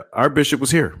 Yeah, our bishop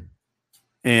was here,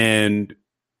 and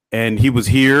he was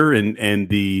here, and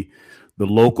the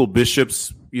local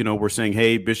bishops, you know, were saying,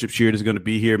 "Hey, Bishop Sheard is going to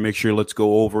be here. Make sure let's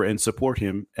go over and support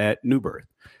him at New Birth."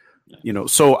 You know,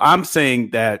 so I'm saying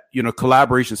that, you know,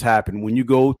 collaborations happen when you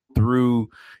go through,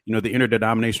 you know, the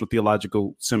Interdenominational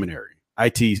Theological Seminary,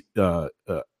 ITC.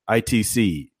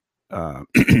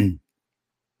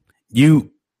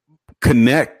 You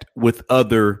connect with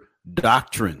other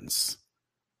doctrines,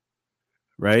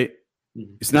 right?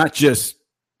 Mm-hmm. It's not just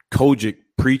Kojic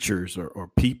preachers or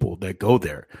people that go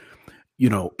there. You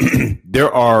know,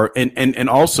 there are, and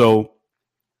also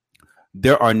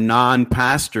there are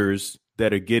non-pastors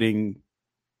that are going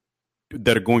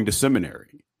to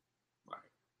seminary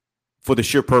for the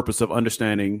sheer purpose of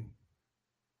understanding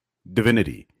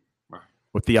divinity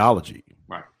or theology.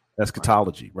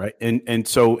 Eschatology, right? And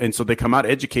so they come out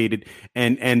educated,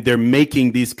 and they're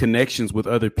making these connections with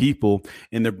other people,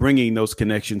 and they're bringing those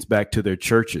connections back to their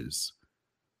churches.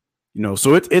 You know,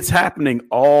 so it's happening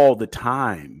all the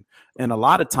time. And a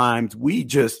lot of times we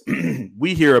just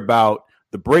we hear about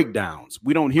the breakdowns.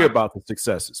 We don't hear about the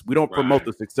successes. We don't promote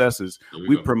the successes.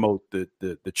 We promote the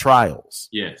trials.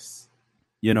 Yes.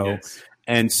 You know,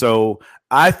 and so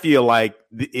I feel like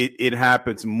it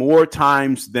happens more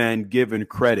times than given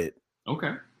credit.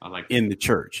 Okay. I like that. In the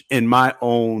church, in my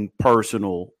own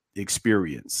personal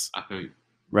experience. I feel you.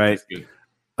 Right. That's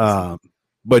good.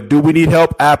 But do we need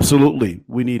help? Absolutely.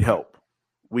 We need help.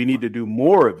 We need to do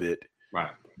more of it. Right.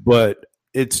 But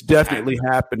it's definitely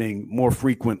happening more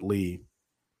frequently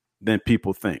than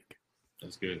people think.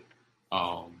 That's good.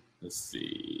 Let's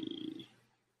see.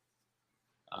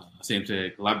 Sam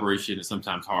said collaboration is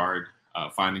sometimes hard.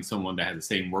 Finding someone that has the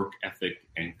same work ethic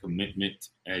and commitment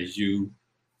as you.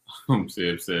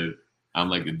 Sam said, I'm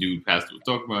like the dude Pastor was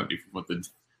talking about. If you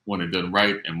want it done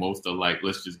right, and most are like,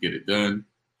 let's just get it done,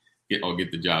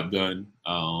 get the job done.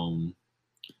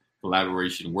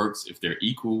 Collaboration works if they're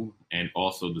equal and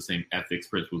also the same ethics,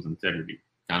 principles, integrity.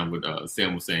 Kind of what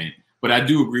Sam was saying. But I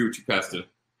do agree with you, Pastor.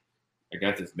 I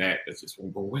got this that just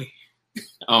won't go away.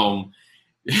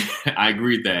 I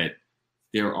agree that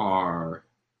there are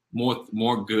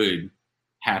more good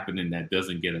happening that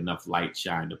doesn't get enough light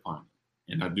shined upon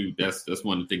it. And I do. That's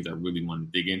one of the things I really want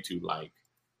to dig into. Like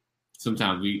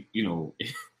sometimes we, you know,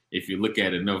 if you look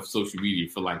at enough social media, you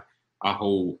feel like our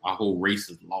whole race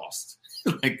is lost.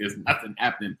 Like there's nothing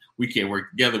happening. We can't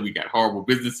work together. We got horrible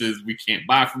businesses. We can't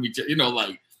buy from each other. You know,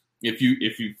 like if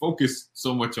you focus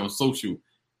so much on social,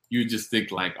 you just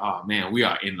think like, oh man, we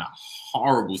are in a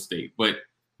horrible state. But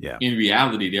in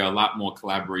reality, there are a lot more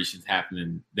collaborations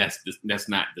happening that's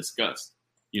not discussed.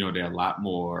 You know, there are a lot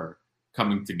more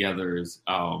coming together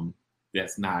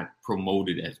that's not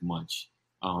promoted as much.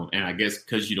 And I guess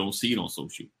because you don't see it on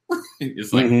social,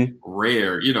 it's like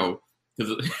rare, you know,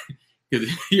 because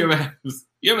you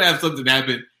ever have something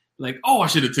happen like, oh, I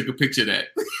should have took a picture of that.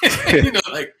 You know,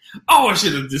 like, oh, I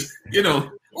should have just, you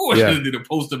know, I should have did a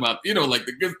post about, you know, like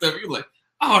the good stuff. You're like,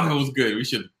 oh, that was good. We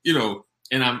should, you know,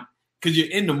 and because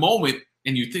you're in the moment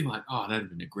and you think like, oh, that'd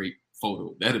have been a great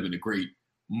photo. That'd have been a great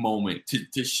moment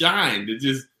to shine, to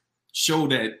just show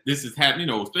that this is happening,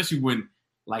 you know, especially when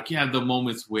like you have the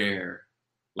moments where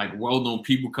like well-known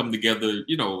people come together,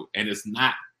 you know, and it's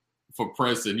not for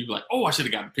press and you're like, oh, I should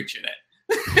have got a picture of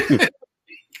that.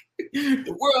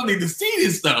 The world needs to see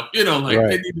this stuff, you know, like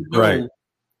they need to know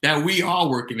that we are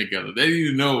working together. They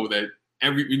need to know that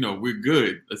we're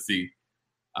good. Let's see.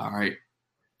 All right.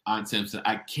 Aunt Simpson,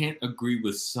 I can't agree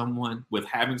with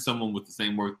having someone with the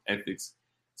same work ethics,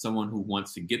 someone who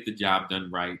wants to get the job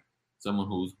done right, someone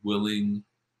who's willing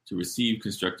to receive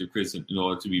constructive criticism in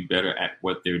order to be better at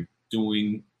what they're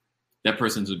doing. That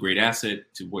person's a great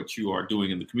asset to what you are doing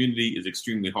in the community. It's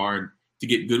extremely hard to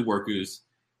get good workers,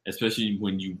 especially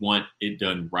when you want it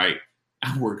done right.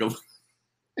 I work alone.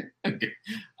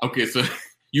 Okay, so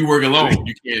you work alone.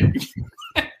 You can't.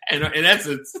 And in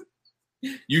essence,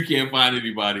 You can't find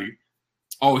anybody.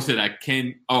 Oh, it said I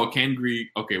can. Oh, can agree.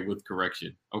 Okay, with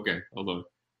correction. Okay, hold on.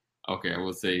 Okay, I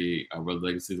will say Brother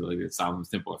Legacy, like Solomon's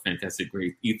Temple, a fantastic,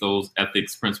 great ethos,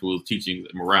 ethics, principles, teachings,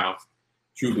 and morale.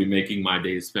 Truly making my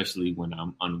day, especially when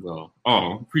I'm unwell.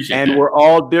 Oh, appreciate that. And we're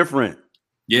all different.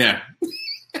 Yeah.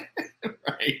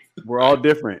 Right. We're all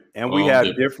different. And we All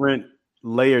have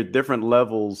different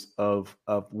levels of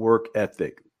work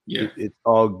ethic. Yeah. It's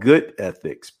all good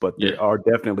ethics, but there are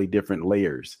definitely different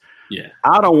layers. Yeah.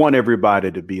 I don't want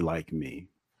everybody to be like me.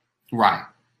 Right.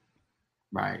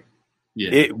 Right.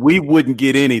 Yeah. We wouldn't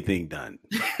get anything done.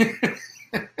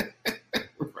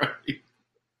 Right.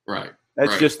 Right.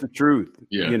 That's just the truth.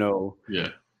 Yeah. You know.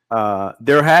 Yeah.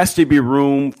 There has to be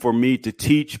room for me to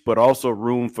teach, but also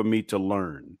room for me to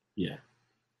learn. Yeah.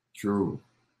 True.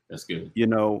 That's good. You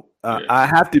know, I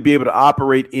have to be able to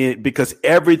operate in, because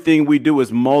everything we do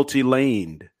is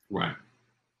multi-laned. Right.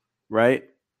 Right.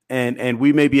 And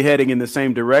we may be heading in the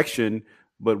same direction,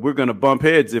 but we're going to bump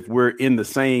heads if we're in the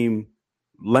same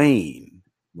lane.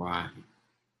 Right.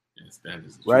 Yes, that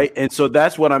is right. And so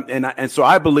that's what and so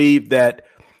I believe that,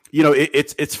 you know,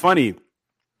 it's funny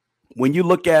when you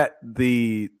look at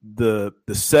the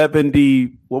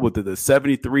 70, what was it, the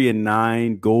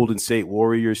 73-9 Golden State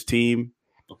Warriors team.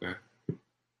 Okay.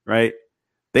 Right.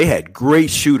 They had great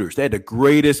shooters. They had the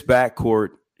greatest backcourt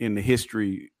in the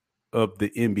history of the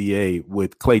NBA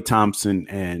with Klay Thompson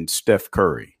and Steph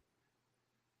Curry.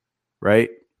 Right.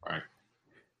 Right.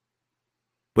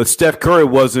 But Steph Curry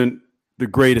wasn't the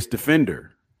greatest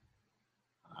defender.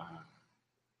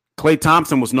 Klay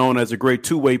Thompson was known as a great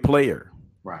two-way player.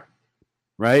 Right.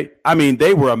 Right. I mean,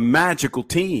 they were a magical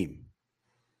team.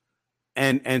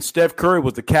 And Steph Curry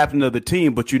was the captain of the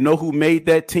team. But you know who made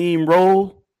that team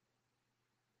roll?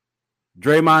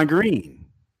 Draymond Green.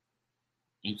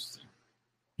 Interesting.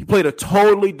 He played a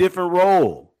totally different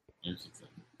role. Interesting.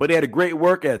 But he had a great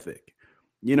work ethic.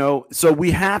 You know, so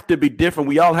we have to be different.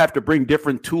 We all have to bring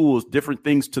different tools, different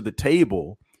things to the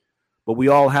table, but we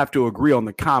all have to agree on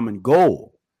the common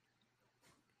goal.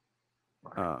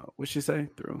 What'd she say?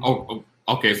 Oh,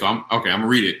 okay. So I'm gonna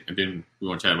read it, and then we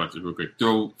want to chat about this real quick.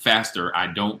 Throw faster. I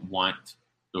don't want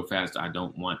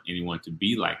anyone to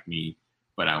be like me,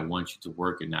 but I want you to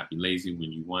work and not be lazy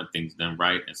when you want things done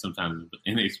right. And sometimes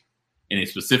in a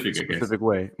specific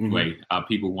way. Mm-hmm.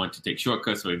 People want to take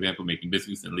shortcuts. For example, making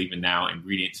biscuits and leaving now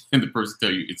ingredients, and the person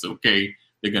tell you it's okay.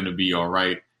 They're gonna be all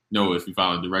right. No, if you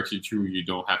follow direction, true, you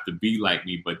don't have to be like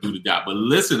me, but do the job. But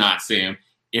listen, Aunt Sam,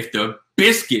 if the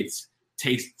biscuits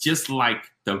taste just like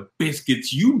the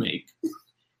biscuits you make,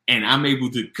 and I'm able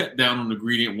to cut down on the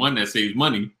ingredient one that saves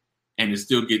money, and it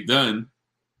still get done,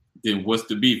 then what's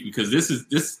the beef? Because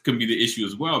this can be the issue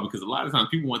as well. Because a lot of times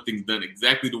people want things done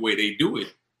exactly the way they do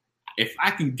it. If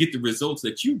I can get the results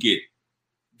that you get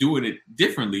doing it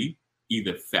differently,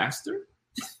 either faster,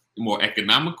 more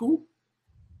economical,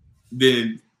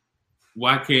 then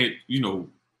why can't,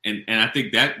 and I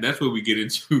think that's where we get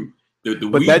into the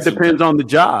But that depends on the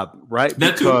job, right?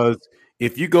 That because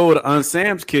if you go to Aunt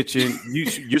Sam's kitchen,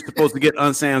 you're supposed to get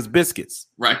Aunt Sam's biscuits.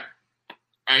 Right.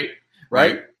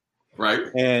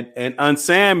 And Aunt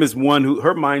Sam is one who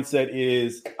her mindset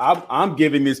is I'm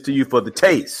giving this to you for the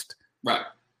taste. Right.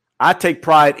 I take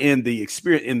pride in the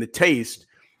experience, in the taste,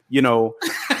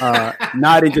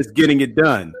 not in just getting it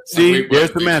done. See, there's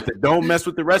the method. Don't mess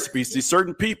with the recipe. See,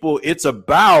 certain people, it's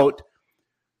about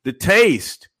the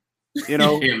taste. You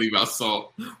can't leave out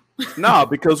salt. No,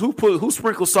 because who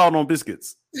sprinkles salt on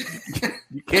biscuits?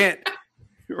 You can't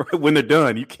when they're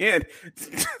done. You can't.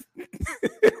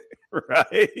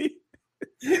 Right?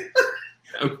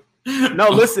 No,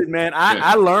 listen, man.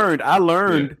 I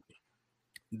learned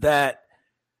that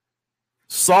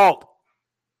salt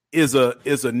is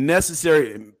a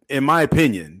necessary, in my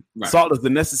opinion. Right. Salt is a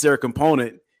necessary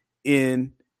component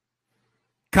in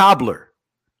cobbler.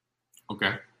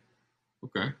 Okay.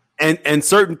 And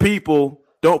certain people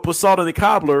don't put salt in the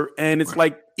cobbler, and it's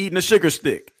like eating a sugar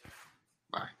stick.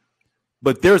 Right.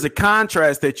 But there's a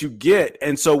contrast that you get,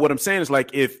 and so what I'm saying is,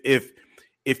 like, if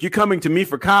you're coming to me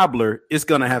for cobbler, it's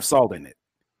gonna have salt in it.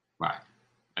 Right.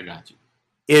 I got you.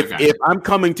 If I'm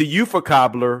coming to you for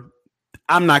cobbler,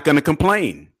 I'm not gonna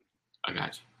complain. I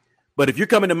got you. But if you're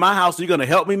coming to my house, you're gonna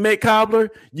help me make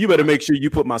cobbler. You better make sure you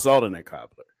put my salt in that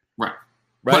cobbler. Right.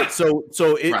 Right. So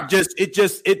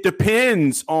it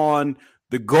depends on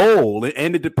the goal,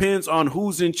 and it depends on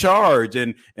who's in charge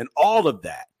and all of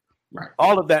that. Right.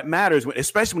 All of that matters,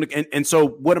 especially and so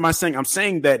what am I saying? I'm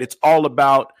saying that it's all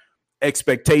about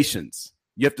expectations.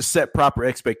 You have to set proper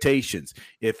expectations.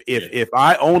 If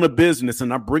I own a business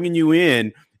and I'm bringing you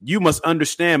in, you must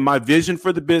understand my vision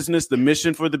for the business, the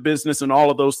mission for the business, and all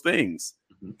of those things.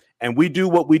 Mm-hmm. And we do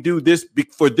what we do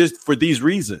for these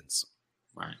reasons.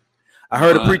 Right. I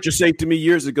heard a preacher say to me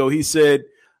years ago, he said,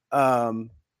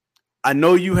 I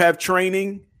know you have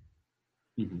training.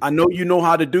 Mm-hmm. I know you know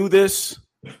how to do this,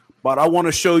 but I want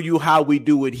to show you how we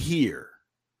do it here.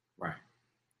 Right.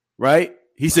 Right.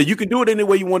 He said, you can do it any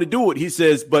way you want to do it. He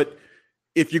says, but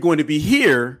if you're going to be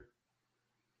here,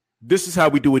 this is how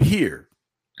we do it here.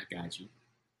 I got you.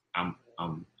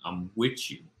 I'm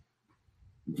with you.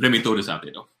 Let me throw this out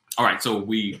there though. All right. So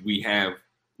we're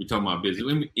talking about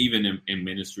business. Even in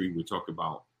ministry, we talk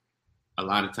about a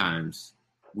lot of times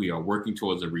we are working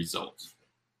towards a result.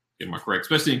 Am I correct?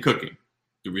 Especially in cooking.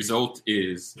 The result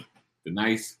is the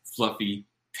nice, fluffy,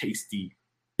 tasty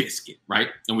biscuit, right?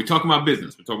 And we're talking about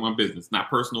business. We're talking about business, not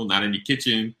personal, not in your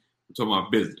kitchen. We're talking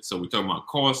about business. So we're talking about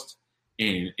cost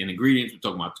and ingredients. We're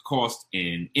talking about cost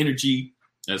and energy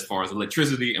as far as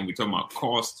electricity. And we're talking about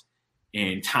cost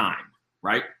and time,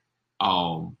 right?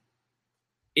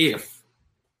 If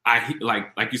I,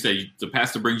 like you said, the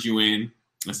pastor brings you in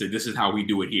and say, this is how we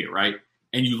do it here, right?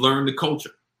 And you learn the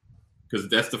culture, because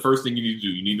that's the first thing you need to do.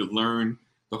 You need to learn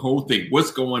the whole thing. What's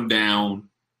going down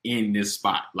in this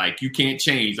spot? Like, you can't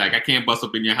change. Like, I can't bust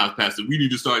up in your house, pastor. We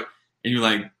need to start. And you're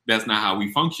like, that's not how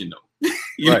we function, though.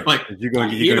 You're right. Like, you're going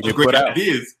to get put out. It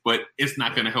is, but it's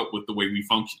not going to help with the way we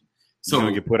function. So you're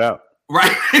going to get put out.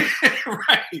 Right.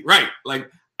 right. Like,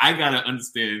 I got to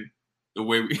understand the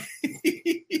way we.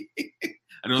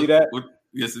 I don't see that?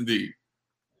 Yes, indeed.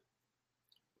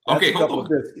 That's okay, a couple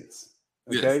hold of biscuits.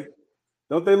 Okay. Yes.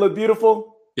 Don't they look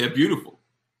beautiful? They're beautiful.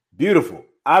 Beautiful.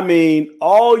 I mean,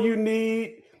 all you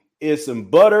need is some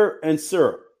butter and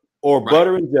syrup or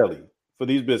butter and jelly for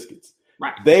these biscuits.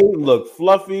 Right. They look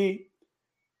fluffy.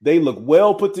 They look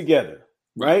well put together.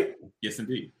 Right? Yes,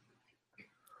 indeed.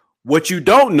 What you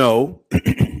don't know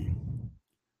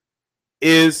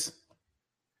is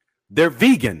they're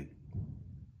vegan.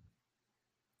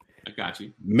 I got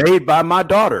you. Made by my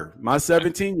daughter, my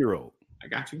 17-year-old. I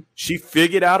got you. She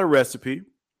figured out a recipe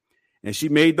and she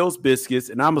made those biscuits.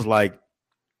 And I was like,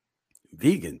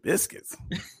 vegan biscuits?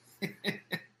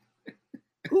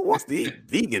 Who wants to eat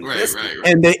vegan biscuits?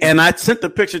 Right. And I sent the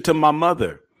picture to my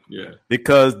mother. Yeah.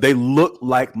 Because they look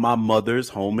like my mother's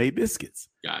homemade biscuits.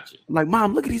 Gotcha. I'm like,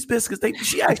 Mom, look at these biscuits.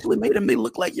 She actually made them. They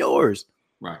look like yours.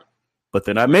 Right. But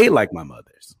then I made like my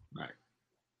mother's. Right.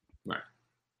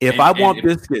 If I want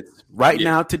biscuits right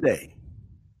now today,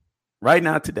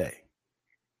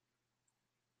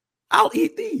 I'll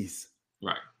eat these.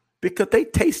 Right. Because they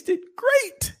tasted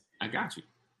great. I got you.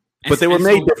 But they were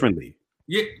made differently.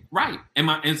 Yeah, right.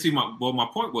 My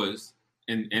point was,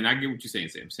 and I get what you're saying,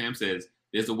 Sam. Sam says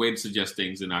there's a way to suggest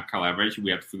things in our collaboration. We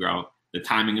have to figure out the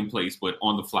timing in place, but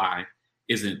on the fly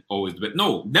isn't always. But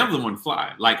no, never on the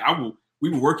fly. Like we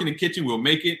will work in the kitchen, we'll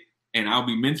make it, and I'll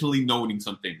be mentally noting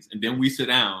some things, and then we sit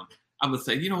down. I would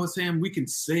say, you know what, Sam, we can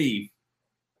save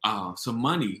some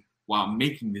money while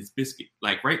making this biscuit.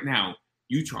 Like right now,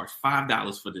 you charge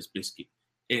 $5 for this biscuit,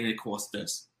 and it costs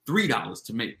us $3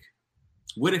 to make.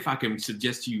 What if I can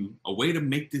suggest to you a way to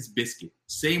make this biscuit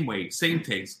same way, same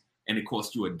taste, and it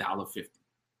costs you $1.50?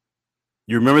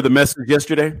 You remember the message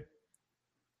yesterday?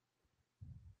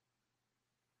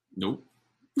 Nope.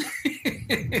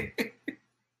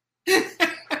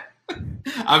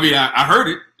 I mean, I heard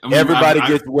it. Everybody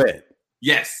gets wet.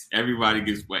 Yes, everybody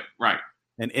gets wet. Right.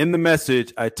 And in the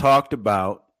message, I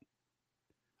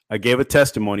gave a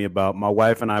testimony about my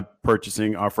wife and I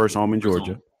purchasing our first home in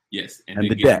Georgia. Yes. And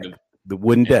the deck, the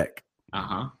wooden deck.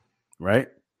 Uh-huh. Right?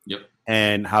 Yep.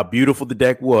 And how beautiful the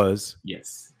deck was.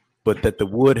 Yes. But that the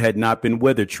wood had not been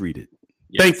weather treated.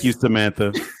 Yes. Thank you,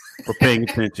 Samantha, for paying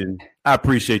attention. I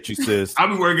appreciate you, sis. I've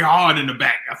been working hard in the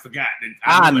back. I forgot.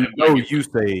 I know you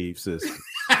saved, sis.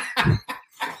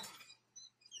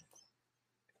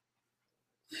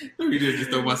 We did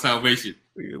just throw my salvation.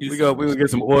 We gonna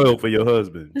get some oil for your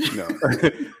husband. No.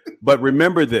 But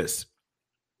remember this.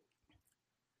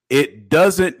 It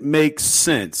doesn't make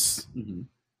sense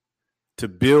to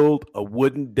build a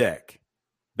wooden deck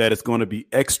that is going to be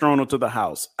external to the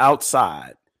house,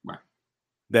 outside, right,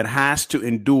 that has to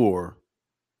endure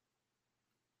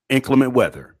inclement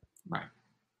weather. Right.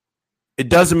 It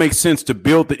doesn't make sense to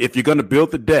build it. If you're going to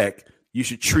build the deck, you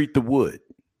should treat the wood.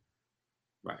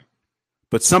 Right.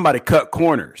 But somebody cut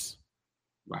corners.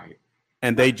 Right.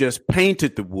 And they just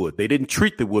painted the wood. They didn't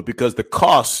treat the wood because the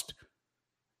cost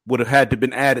would have had to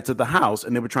been added to the house,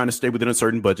 and they were trying to stay within a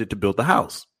certain budget to build the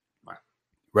house. Right.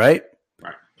 Right?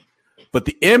 Right. But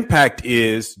the impact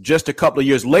is just a couple of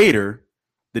years later,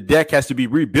 the deck has to be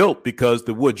rebuilt because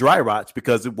the wood dry rots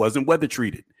because it wasn't weather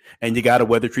treated. and you got to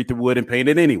weather treat the wood and paint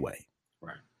it anyway.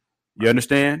 Right. You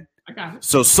understand? I got it.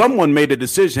 So someone made a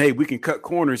decision, hey, we can cut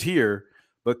corners here,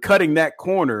 but cutting that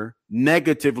corner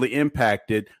negatively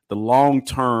impacted the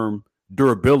long-term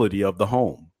durability of the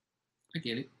home. I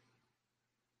get it.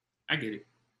 I get it.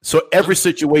 So every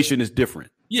situation is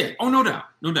different. Yeah. Oh, no doubt.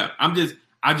 No doubt.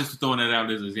 I just throwing that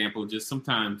out as an example. Just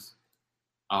sometimes,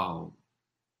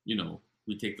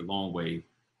 we take the long way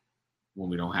when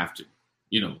we don't have to.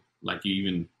 Like you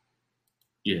even,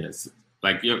 yes.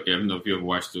 Like I don't know if you ever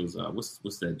watched those.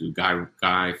 What's that dude?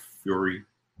 Guy Fury,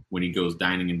 when he goes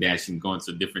dining and dashing, going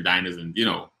to different diners, and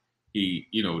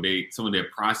some of their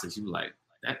process. You were like,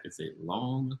 that is a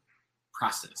long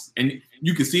process, and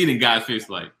you can see it in Guy's face.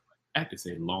 Like, that is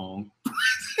a long.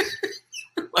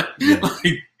 You're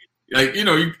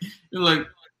like,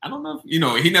 I don't know.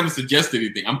 He never suggested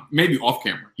anything. Maybe off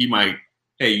camera. He might,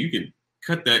 hey, you can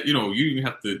cut that. You even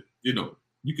have to,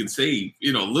 you can save,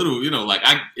 little,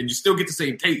 and you still get the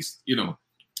same taste,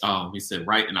 He said,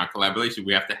 right, in our collaboration,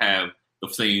 we have to have the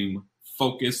same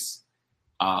focus.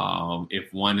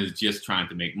 If one is just trying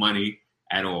to make money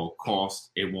at all costs,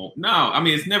 it won't. No, I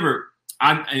mean, it's never,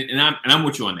 I'm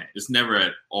with you on that. It's never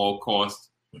at all costs.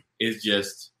 It's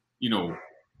just,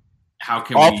 how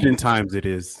can Oftentimes it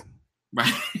is.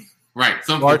 Right. Right.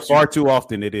 Far too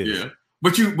often it is. Yeah.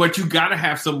 But you got to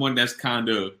have someone that's kind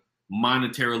of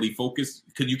monetarily focused,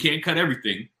 because you can't cut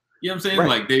everything. You know what I'm saying?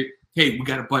 Right. Like hey, we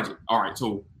got a budget. All right,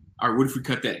 what if we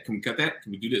cut that? Can we cut that?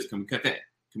 Can we do this? Can we cut that?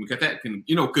 Can we cut that?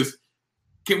 Because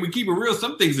can we keep it real?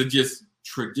 Some things are just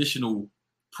traditional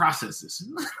processes.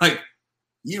 Like,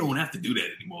 you don't have to do that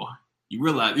anymore. You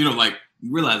realize,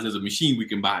 there's a machine we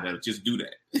can buy that'll just do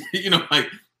that.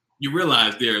 You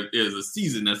realize there's a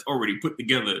season that's already put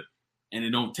together and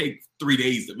it don't take 3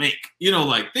 days to make.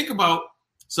 Think about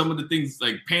some of the things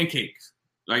like pancakes.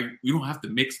 Like, you don't have to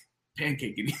mix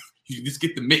pancake. You just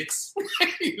get the mix.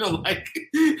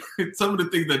 Some of the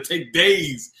things that take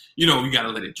days, you got to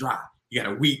let it dry. You got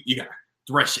to wheat. You got to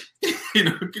thresh it.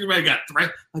 Everybody got to thresh.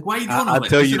 Like, why are you doing all that?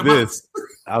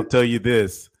 I'll tell you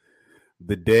this.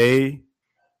 The day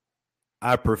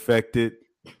I perfected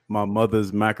my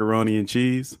mother's macaroni and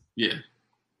cheese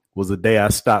was the day I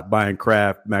stopped buying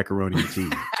Kraft macaroni and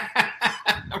cheese.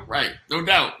 Right. No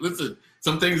doubt. Listen,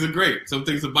 some things are great. Some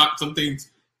things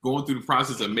going through the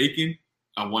process of making.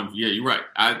 You're right.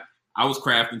 I was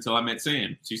Kraft until I met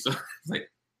Sam. She was like,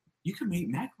 you can make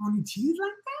macaroni and cheese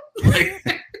like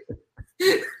that?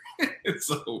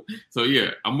 So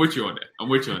yeah, I'm with you on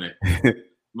that.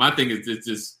 My thing is, it's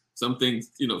just some things,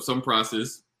 some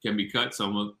process can be cut,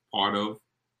 some are part of,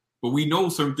 but we know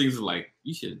certain things are like,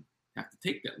 you should have to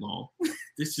take that long.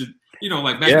 This should,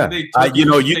 like back in the day.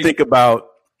 You think about,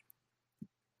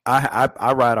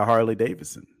 I ride a Harley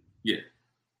Davidson. Yeah.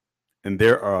 And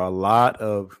there are a lot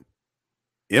of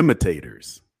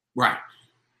imitators. Right.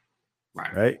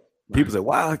 People say,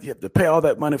 wow, you have to pay all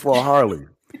that money for a Harley.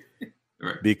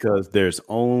 Right. Because there's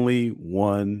only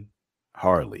one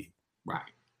Harley. Right.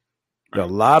 There are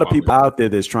a lot of people out there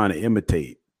that's trying to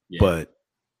imitate, but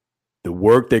the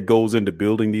work that goes into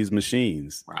building these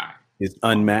machines is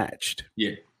unmatched.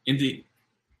 Yeah, indeed.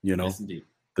 Yes, indeed.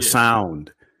 The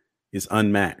sound is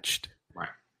unmatched. Right.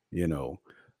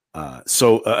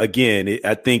 Again,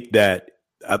 I think that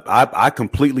I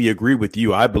completely agree with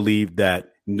you. I believe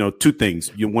that, two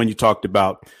things. One, you talked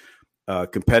about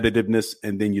competitiveness,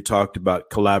 and then you talked about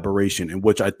collaboration, and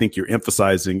which I think you're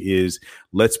emphasizing is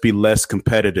let's be less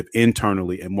competitive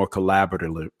internally and more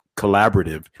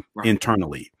collaborative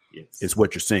internally. Yes. Is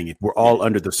what you're saying. If we're all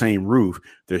under the same roof,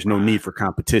 there's no need for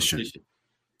competition.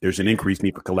 There's an increased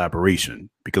need for collaboration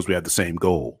because we have the same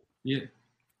goal. Yeah,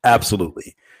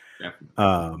 absolutely.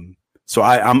 Definitely. So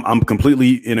I'm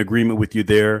completely in agreement with you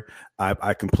there.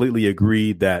 I completely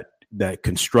agree that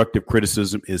constructive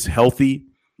criticism is healthy.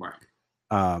 Right.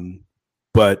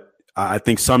 But I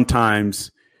think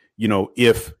sometimes,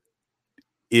 if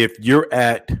you're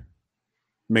at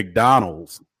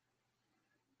McDonald's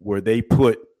where they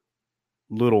put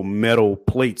little metal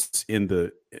plates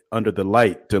under the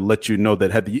light to let you know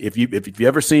that if you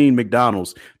ever seen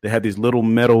McDonald's, they have these little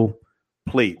metal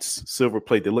plates, silver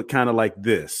plate. They look kind of like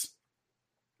this,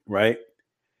 right?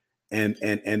 And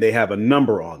they have a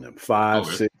number on them, 5,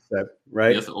 6, 7, right?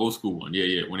 Yeah, that's an old school one.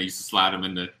 Yeah. When they used to slide them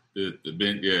in the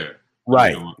bin. Yeah.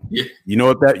 Right. Yeah. You know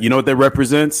what that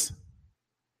represents?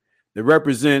 It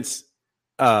represents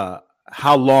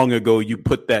how long ago you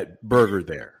put that burger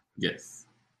there. Yes.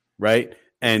 Right.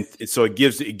 And so it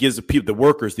gives the people, the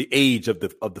workers, the age of the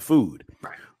food.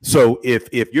 Right. So if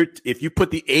you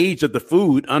put the age of the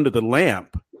food under the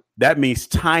lamp, that means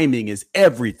timing is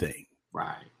everything.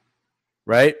 Right.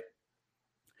 Right.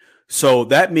 So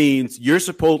that means you're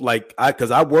supposed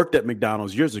because I worked at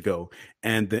McDonald's years ago,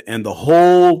 and the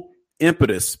whole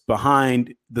impetus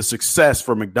behind the success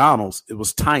for McDonald's, it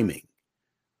was timing.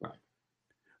 Right.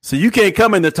 So you can't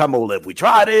come in the time, oh, if we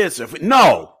try this,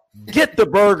 no, get the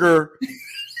burger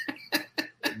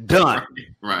done.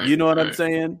 Right. You know what I'm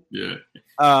saying? Yeah.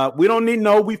 We don't need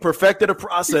we perfected a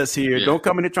process here. Yeah. Don't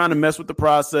come in here trying to mess with the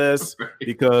process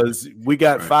because we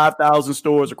got 5,000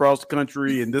 stores across the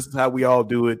country and this is how we all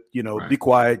do it. You know, be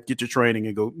quiet, get your training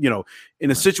and go,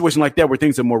 in a situation like that where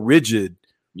things are more rigid.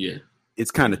 Yeah. It's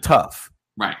kind of tough.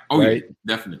 Right. Oh, right?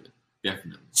 Yeah. Definitely.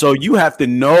 So you have to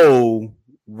know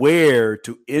where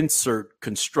to insert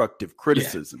constructive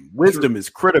criticism. Yeah. Wisdom is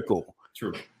critical.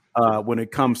 True. When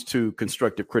it comes to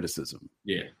constructive criticism.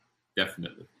 Yeah,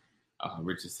 definitely.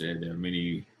 Richard said there are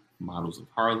many models of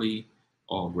Harley,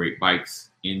 all great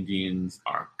bikes. Indians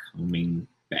are coming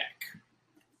back.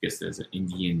 Guess there's an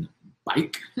Indian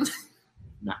bike.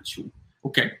 Not sure.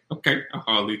 Okay. A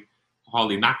Harley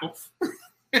knockoff.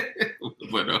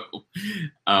 But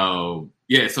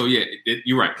yeah. So yeah,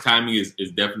 you're right. Timing is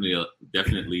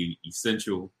definitely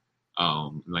essential.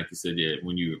 Like you said, yeah,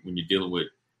 when you're dealing with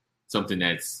something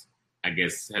that's, I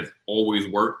guess, has always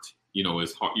worked.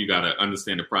 It's hard. You got to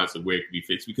understand the process of where it can be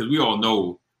fixed because we all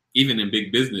know, even in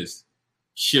big business,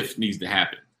 shift needs to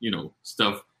happen.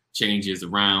 Stuff changes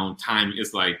around time.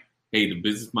 It's like, hey, the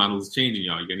business model is changing,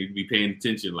 y'all. You're gonna need to be paying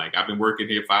attention. Like, I've been working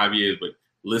here 5 years, but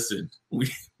listen, we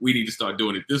need to start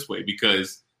doing it this way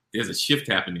because there's a shift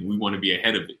happening. We want to be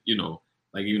ahead of it.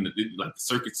 Like even like the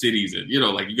circuit cities, and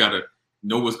like you got to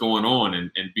know what's going on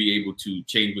and be able to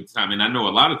change with time. And I know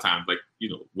a lot of times, like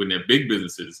when they're big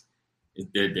businesses,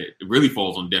 it really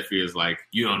falls on deaf ears. Like,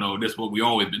 you don't know, this is what we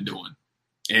always been doing.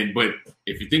 But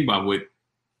if you think about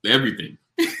everything,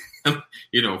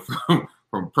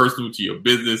 from personal to your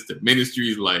business to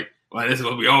ministries, like, well, this is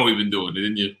what we always been doing. And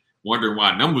then you're wondering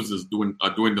why numbers are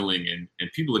dwindling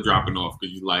and people are dropping off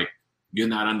because you're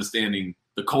not understanding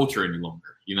the culture any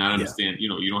longer. You're not understanding,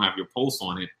 you don't have your pulse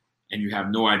on it and you have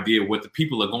no idea what the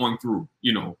people are going through,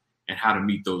 and how to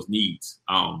meet those needs.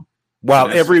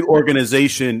 While every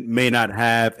organization may not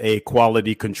have a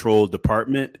quality control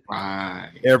department, right,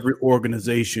 every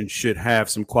organization should have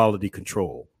some quality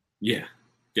control. Yeah,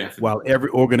 definitely. While every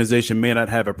organization may not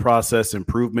have a process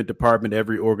improvement department,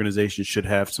 every organization should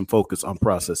have some focus on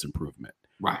process improvement.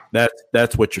 Right.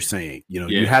 That's what you're saying.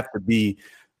 You have to be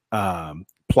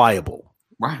pliable.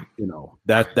 Right.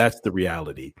 That's the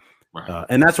reality. Right.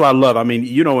 And that's what I love. I mean,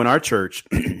 in our church,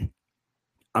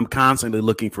 I'm constantly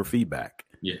looking for feedback.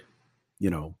 Yeah.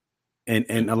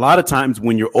 And a lot of times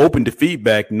when you're open to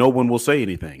feedback, no one will say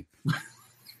anything.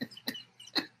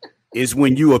 It's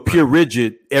when you appear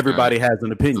rigid, everybody has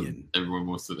an opinion. Everyone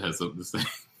wants to have something to say.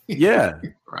 Yeah.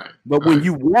 Right. But when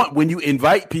you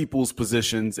invite people's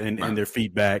positions and their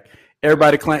feedback,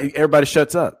 everybody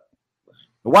shuts up.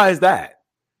 Why is that?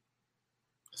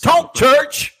 Talk,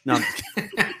 church. No.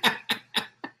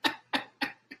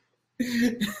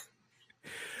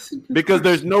 Because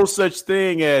there's no such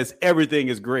thing as everything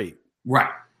is great. Right.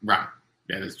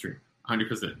 That is true.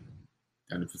 100%.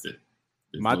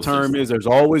 My term is there's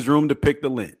always room to pick the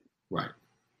lint. Right.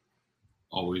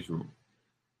 Always room.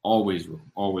 All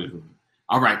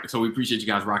right. So we appreciate you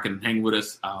guys rocking and hanging with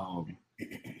us. I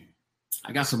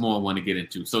got some more I want to get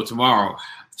into. So tomorrow,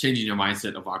 changing your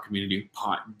mindset of our community,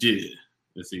 part 2.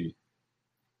 Let's see.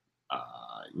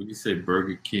 Would you say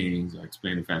Burger Kings are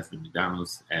expanding faster than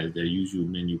McDonald's as their usual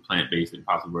menu, plant-based,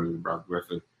 Impossible Burgers, and browser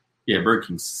breakfast? Yeah, Burger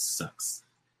King sucks.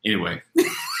 Anyway.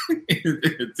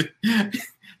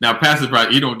 Now, Pastor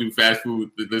Brian, you don't do fast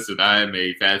food. Listen, I am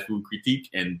a fast food critique,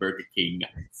 and Burger King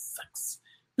sucks.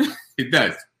 It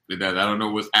does. I don't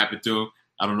know what's happened to them.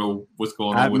 I don't know what's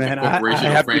going on with the corporation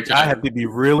or franchise. I have to be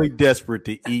really desperate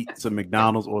to eat some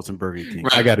McDonald's or some Burger King.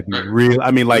 Right, I got to be real.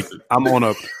 I mean, like, I'm on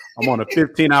a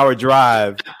 15-hour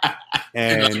drive,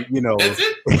 and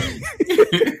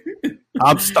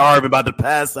I'm starving, about to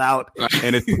pass out,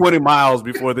 and it's 20 miles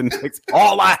before the next.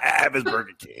 All I have is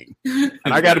Burger King,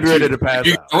 and I got to be ready to pass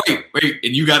out. Wait,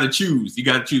 and you got to choose. You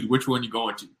got to choose which one you're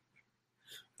going to.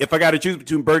 If I got to choose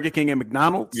between Burger King and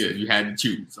McDonald's, yeah, you had to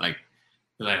choose. Like,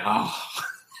 oh.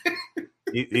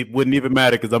 It wouldn't even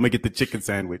matter because I'm gonna get the chicken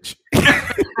sandwich.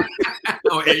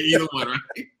 Oh, yeah, either one, right?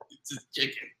 It's just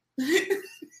chicken.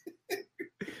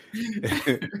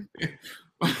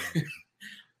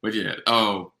 But yeah,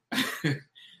 all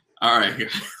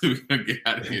right, we're gonna get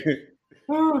out of here.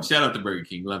 Oh, shout out to Burger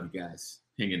King. Love you guys.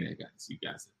 Hang in there, guys. You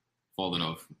guys are falling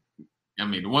off. I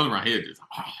mean, the one around here just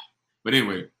but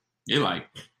anyway,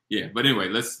 but anyway,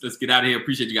 let's get out of here.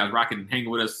 Appreciate you guys rocking and hanging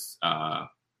with us.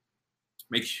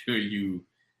 Make sure you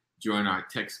Join our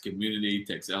text community.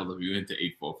 Text LWN to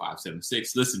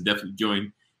 84576. Listen, definitely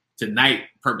join tonight.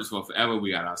 Purposeful Forever.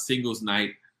 We got our singles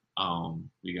night.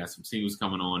 We got some singles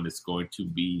coming on. That's going to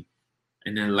be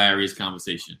an hilarious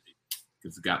conversation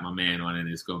because I got my man on it. And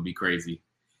it's going to be crazy.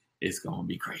 It's going to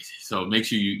be crazy. So make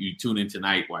sure you tune in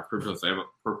tonight. Watch Purpose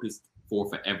for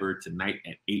Forever tonight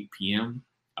at 8 p.m.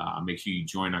 Make sure you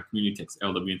join our community. Text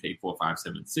LWN to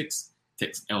 84576.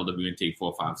 Text LWN to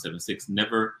 84576.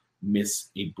 Never miss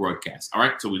a broadcast. All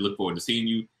right. So we look forward to seeing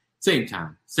you. Same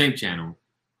time, same channel.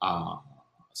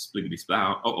 Spliggity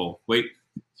splow. Wait.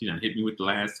 She done hit me with the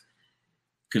last.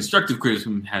 Constructive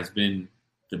criticism has been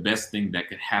the best thing that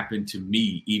could happen to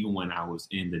me, even when I was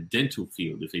in the dental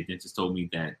field. If a dentist told me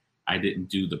that I didn't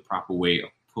do the proper way of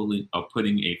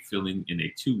putting a filling in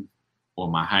a tooth, or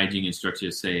my hygiene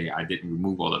instructor say I didn't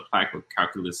remove all the plaque with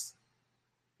calculus,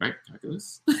 right?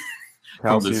 Calculus?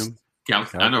 Calcium.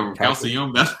 I know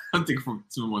calcium. That's I'm thinking from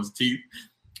someone's teeth.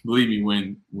 Believe me,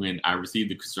 when I received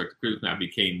the constructive criticism, I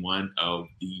became one of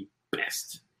the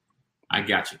best. I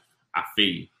got you. I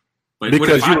feel you. But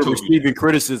because you were receiving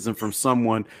criticism from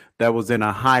someone that was in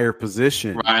a higher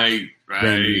position. Right.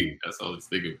 That's all I was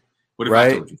thinking. What if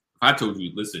I told you? If I told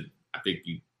you, listen, I think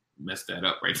you messed that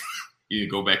up right there. You need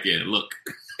to go back in and look.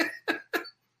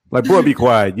 Like, boy, be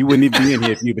quiet. You wouldn't even be in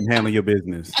here if you've been handling your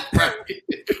business. Right.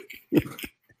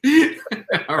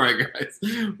 All right, guys.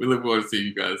 We look forward to seeing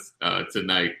you guys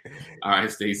tonight. All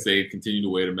right, stay safe. Continue to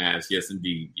wear the mask. Yes,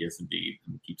 indeed. Yes, indeed.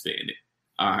 Keep saying it.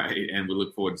 All right, and we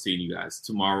look forward to seeing you guys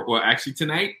tomorrow, or actually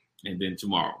tonight, and then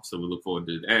tomorrow. So we look forward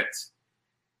to that. As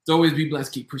always, be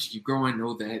blessed, keep pushing, keep growing.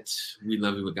 Know that we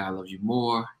love you, but God loves you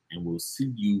more, and we'll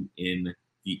see you in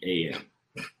the AM.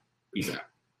 Peace out.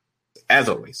 As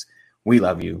always, we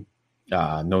love you.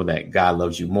 Know that God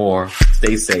loves you more.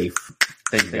 Stay safe.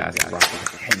 Thank you guys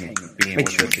for hanging. Make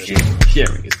sure to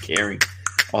sharing is caring.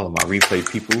 All of my replay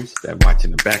peoples that watch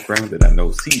in the background that I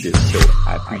know see this show,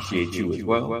 I appreciate you as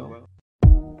well.